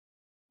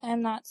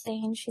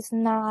saying she's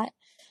not.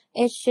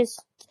 It's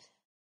just,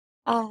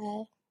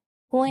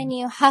 when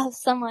you have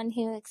someone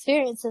who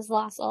experiences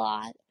loss a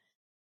lot,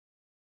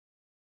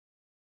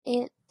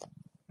 it's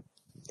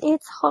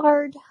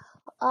hard,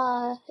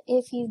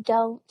 if you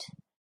don't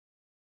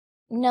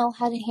know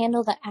how to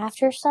handle the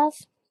after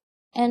stuff.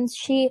 And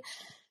she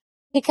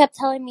kept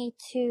telling me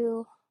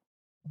to,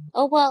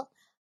 what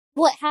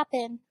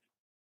happened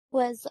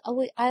was,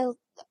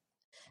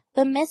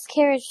 the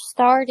miscarriage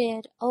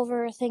started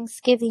over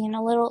Thanksgiving,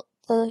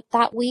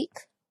 that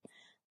week.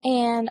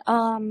 And,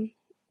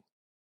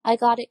 I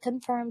got it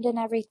confirmed and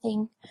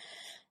everything.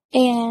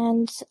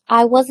 And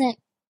I wasn't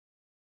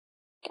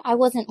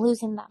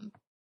losing them.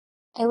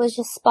 I was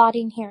just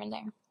spotting here and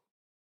there.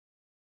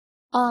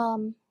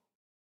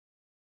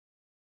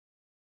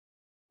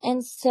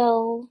 And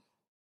so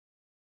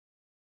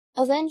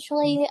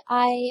eventually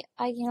I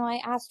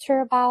asked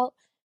her about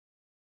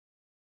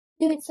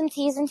doing some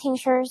teas and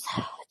tinctures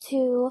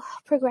to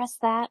progress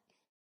that.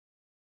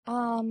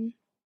 And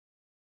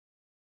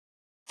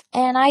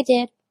I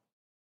did.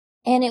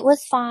 And it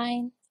was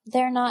fine.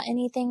 They're not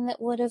anything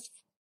that would have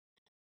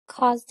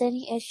caused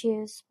any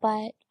issues,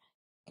 but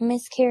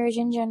miscarriage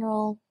in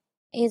general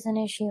is an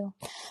issue.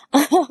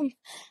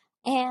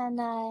 And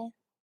I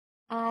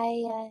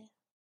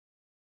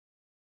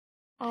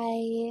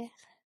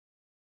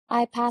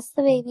passed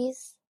the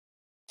babies.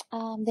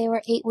 They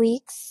were 8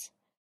 weeks,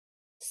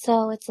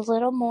 so it's a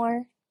little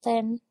more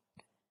than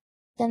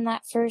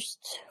that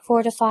first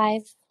 4 to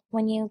 5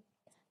 when you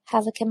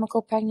have a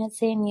chemical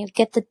pregnancy and you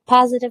get the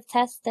positive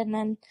test,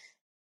 and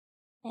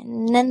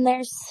then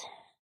there's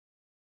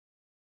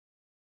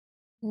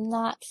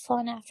not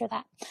fun after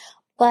that.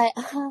 But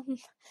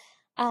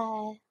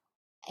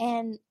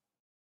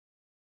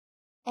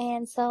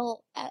and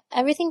so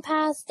everything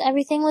passed,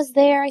 everything was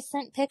there. I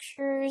sent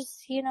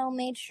pictures,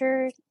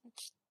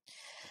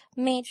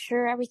 made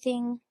sure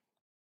everything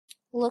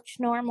looked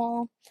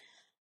normal.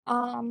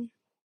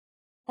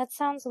 That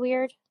sounds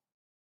weird,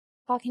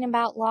 talking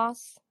about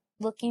loss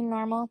looking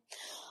normal.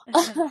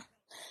 But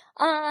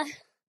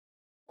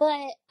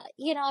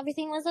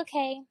everything was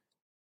okay.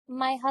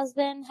 My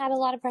husband had a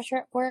lot of pressure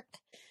at work,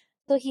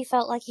 so he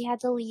felt like he had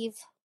to leave.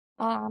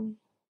 And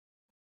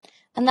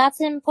that's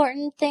an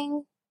important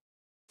thing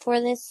for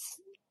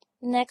this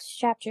next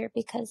chapter,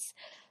 because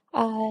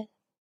I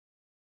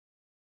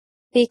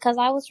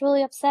was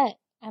really upset.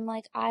 I'm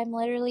like, I'm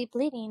literally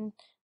bleeding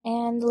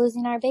and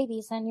losing our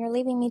babies, and you're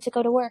leaving me to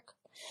go to work.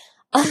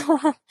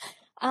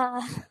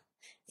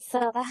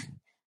 So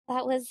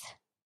that was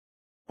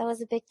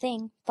a big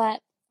thing.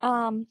 But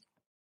so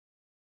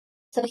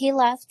he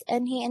left,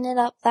 and he ended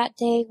up that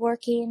day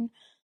working.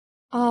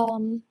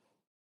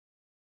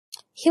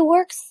 He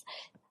works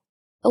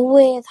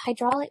with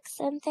hydraulics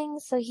and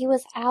things, so he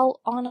was out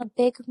on a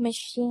big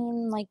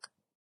machine, like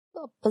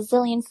a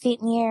bazillion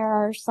feet in the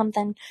air or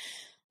something.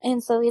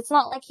 And so it's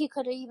not like he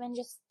could have even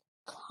just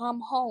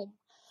come home.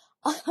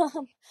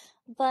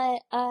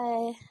 But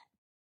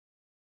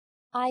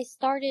I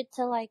started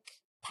to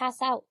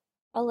pass out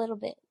a little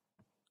bit,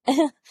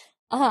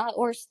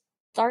 or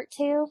start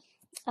to.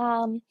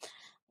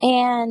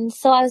 And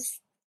so I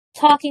was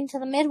talking to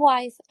the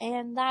midwife,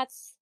 and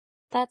that's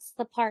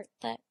the part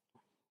that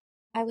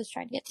I was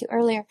trying to get to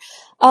earlier.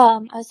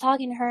 I was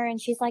talking to her,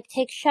 and she's like,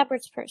 take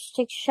shepherd's purse.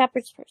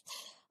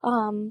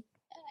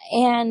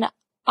 And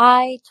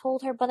I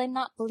told her, but I'm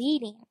not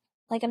bleeding.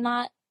 I'm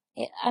not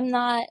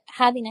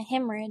having a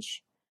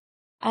hemorrhage.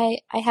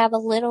 I have a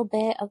little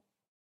bit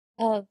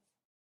of,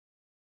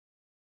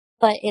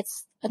 but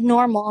it's a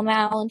normal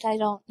amount. I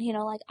don't,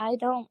 I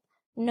don't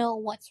know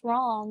what's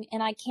wrong,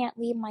 and I can't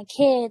leave my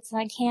kids,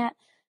 and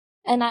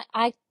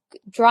I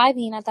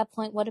driving at that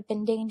point would have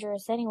been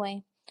dangerous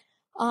anyway.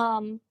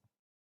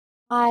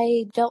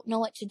 I don't know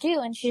what to do.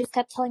 And she just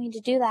kept telling me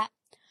to do that.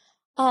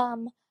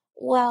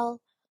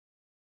 Well,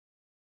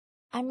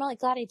 I'm really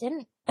glad I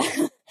didn't.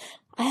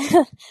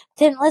 I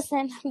didn't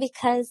listen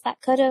because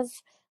that could have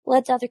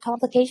led to other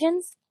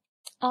complications.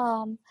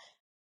 So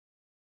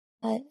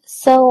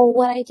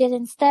what I did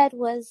instead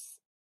was,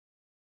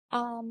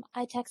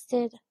 I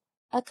texted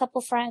a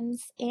couple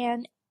friends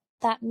and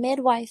that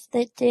midwife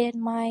that did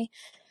my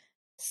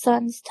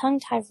son's tongue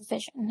tie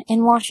revision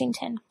in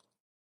Washington.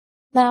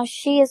 Now,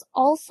 she is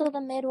also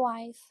the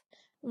midwife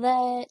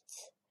that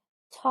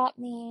taught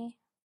me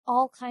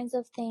all kinds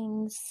of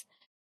things,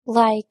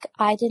 like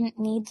I didn't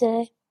need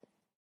to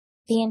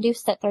be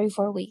induced at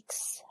 34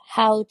 weeks,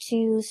 how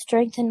to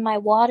strengthen my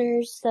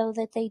waters so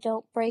that they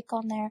don't break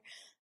on their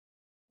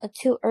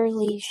too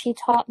early. She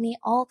taught me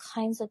all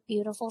kinds of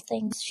beautiful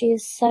things. She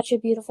is such a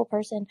beautiful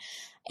person.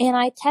 And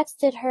I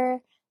texted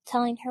her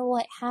telling her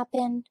what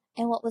happened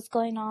and what was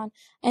going on.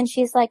 And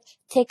she's like,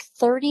 take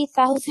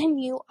 30,000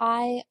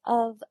 UI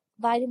of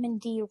vitamin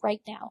D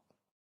right now.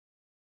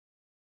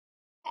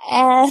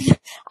 And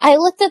I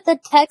looked at the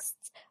text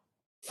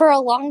for a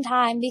long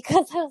time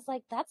because I was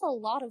like, that's a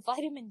lot of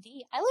vitamin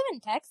D. I live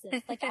in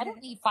Texas. Like, I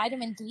don't need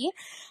vitamin D.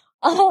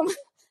 And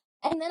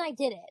then I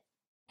did it.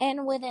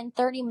 And within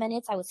 30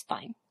 minutes, I was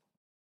fine.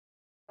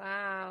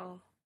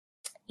 Wow.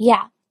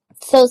 Yeah.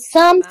 So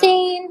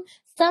something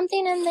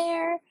in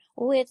there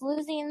with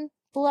losing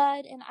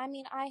blood. And I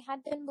mean, I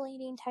had been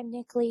bleeding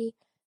technically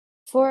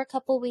for a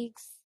couple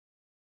weeks.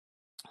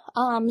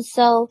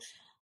 So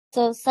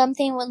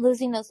something with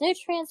losing those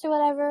nutrients or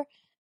whatever,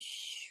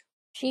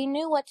 she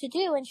knew what to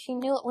do, and she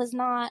knew it was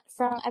not,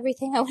 from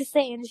everything I was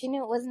saying, she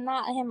knew it was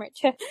not a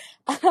hemorrhage.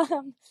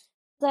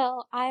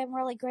 So I am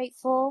really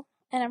grateful,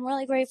 and I'm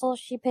really grateful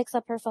she picks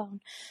up her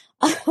phone.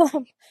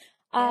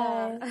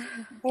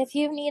 If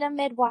you need a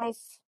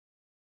midwife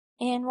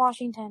in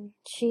Washington,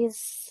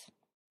 she's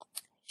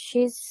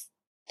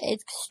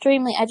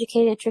extremely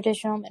educated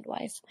traditional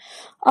midwife.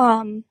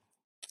 And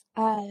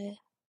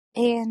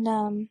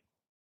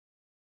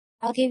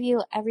I'll give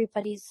you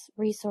everybody's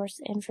resource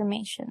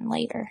information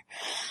later.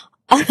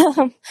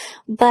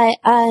 But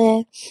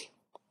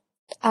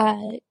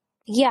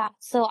yeah,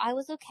 so I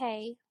was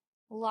okay.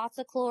 Lots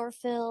of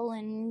chlorophyll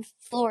and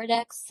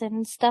Floradex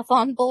and stuff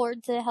on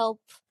board to help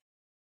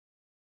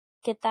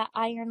get that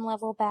iron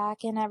level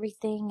back and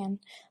everything,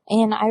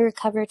 and I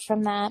recovered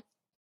from that.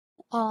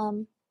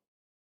 But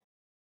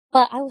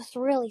I was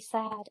really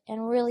sad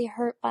and really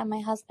hurt by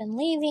my husband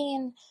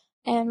leaving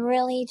and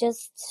really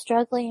just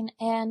struggling.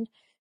 And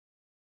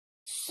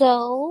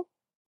so,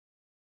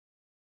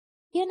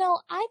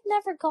 I've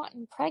never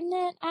gotten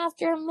pregnant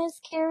after a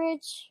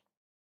miscarriage,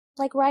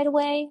 like right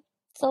away.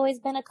 It's always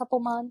been a couple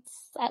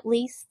months at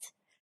least.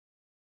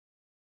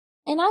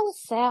 And I was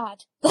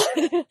sad.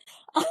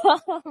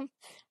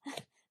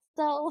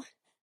 So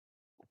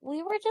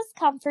we were just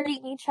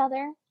comforting each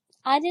other.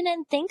 I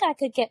didn't think I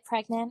could get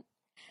pregnant.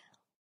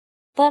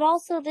 But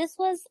also, this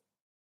was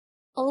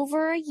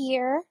over a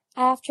year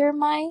after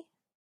my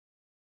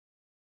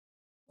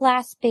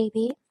last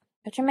baby,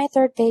 after my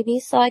third baby,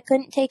 so I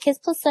couldn't take his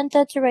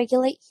placenta to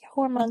regulate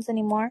hormones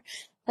anymore,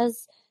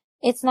 because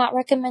it's not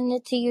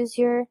recommended to use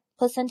your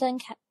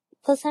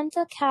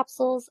placenta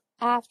capsules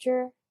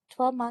after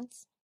 12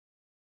 months.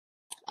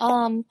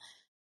 You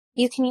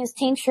can use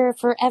tincture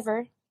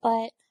forever,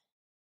 but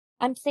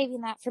I'm saving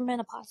that for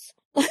menopause.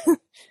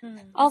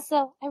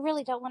 Also, I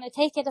really don't want to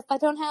take it if I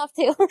don't have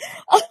to.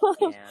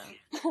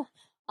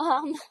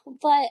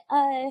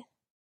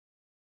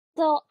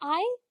 So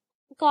I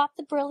got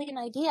the brilliant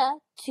idea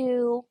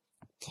to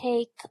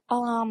take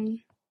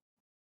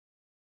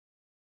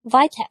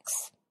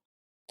Vitex,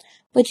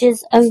 which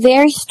is a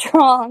very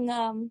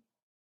strong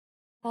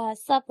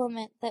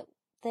supplement that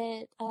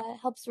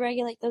helps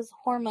regulate those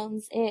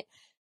hormones.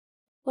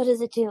 What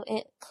does it do?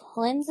 It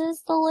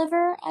cleanses the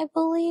liver, I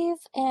believe,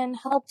 and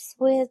helps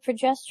with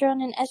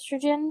progesterone and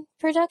estrogen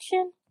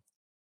production.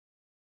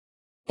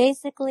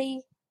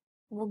 Basically,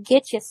 will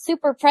get you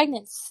super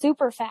pregnant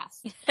super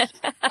fast.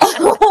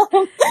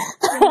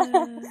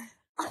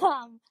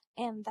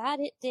 And that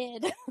it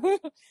did.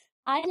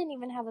 I didn't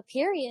even have a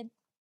period.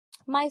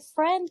 My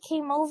friend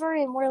came over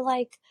and we're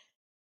like,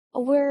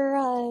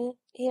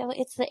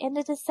 it's the end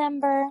of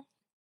December.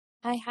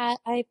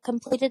 I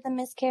completed the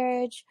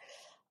miscarriage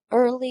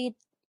early,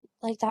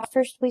 like that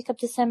first week of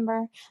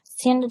December. It's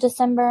the end of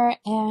December,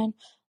 and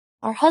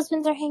our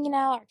husbands are hanging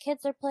out, our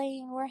kids are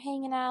playing, we're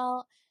hanging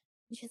out.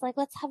 And she's like,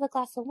 let's have a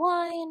glass of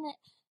wine.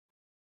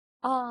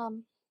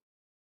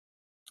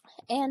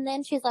 And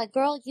then she's like,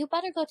 girl, you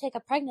better go take a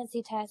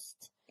pregnancy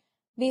test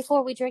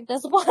before we drink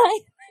this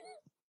wine.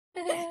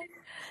 And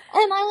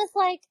I was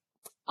like,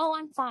 oh,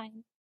 I'm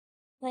fine.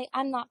 Like,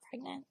 I'm not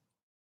pregnant.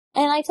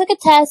 And I took a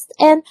test,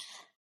 and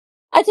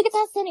I took a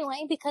test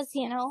anyway because,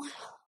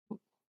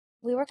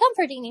 we were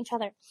comforting each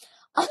other.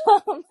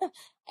 And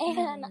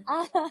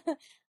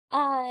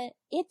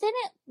it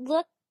didn't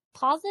look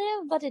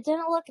positive, but it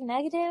didn't look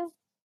negative.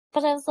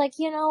 But I was like,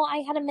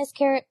 I had a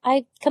miscarriage.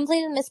 I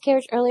completed a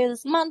miscarriage earlier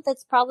this month.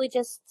 It's probably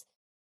just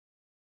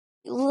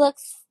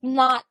looks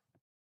not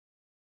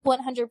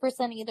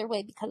 100% either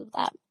way because of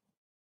that.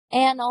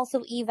 And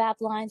also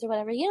EVAP lines or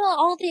whatever.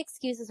 All the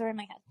excuses are in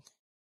my head.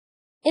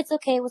 It's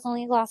okay, it was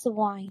only a glass of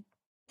wine.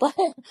 But,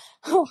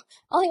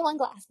 only one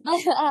glass.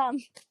 We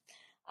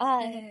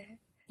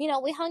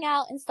hung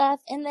out and stuff,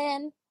 and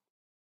then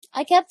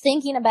I kept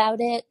thinking about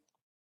it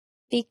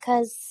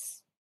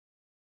because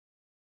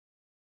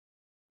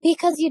you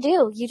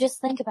just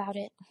think about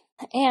it.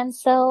 And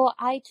so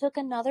I took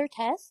another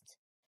test,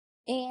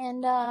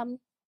 and,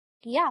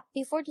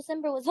 before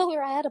December was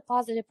over, I had a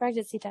positive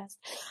pregnancy test.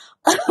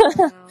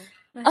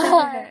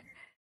 Wow.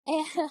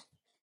 And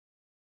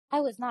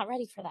I was not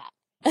ready for that.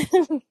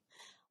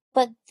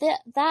 But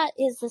that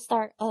is the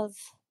start of,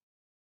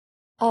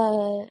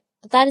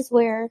 that is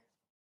where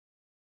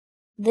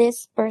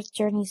this birth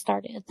journey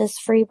started, this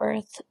free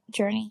birth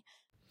journey.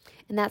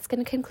 And that's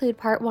going to conclude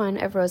part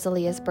 1 of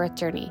Rosalia's birth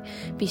journey.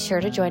 Be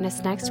sure to join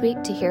us next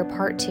week to hear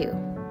part 2.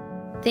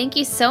 Thank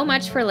you so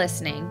much for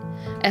listening.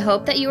 I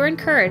hope that you were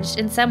encouraged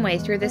in some way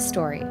through this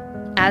story.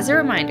 As a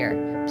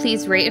reminder,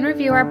 please rate and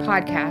review our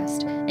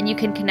podcast, and you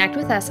can connect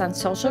with us on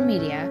social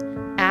media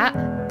at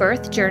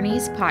Birth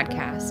Journeys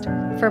Podcast.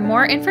 For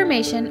more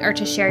information or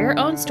to share your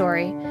own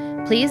story,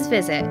 please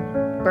visit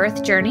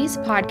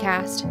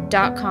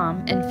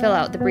birthjourneyspodcast.com and fill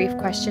out the brief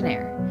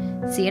questionnaire.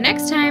 See you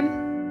next time.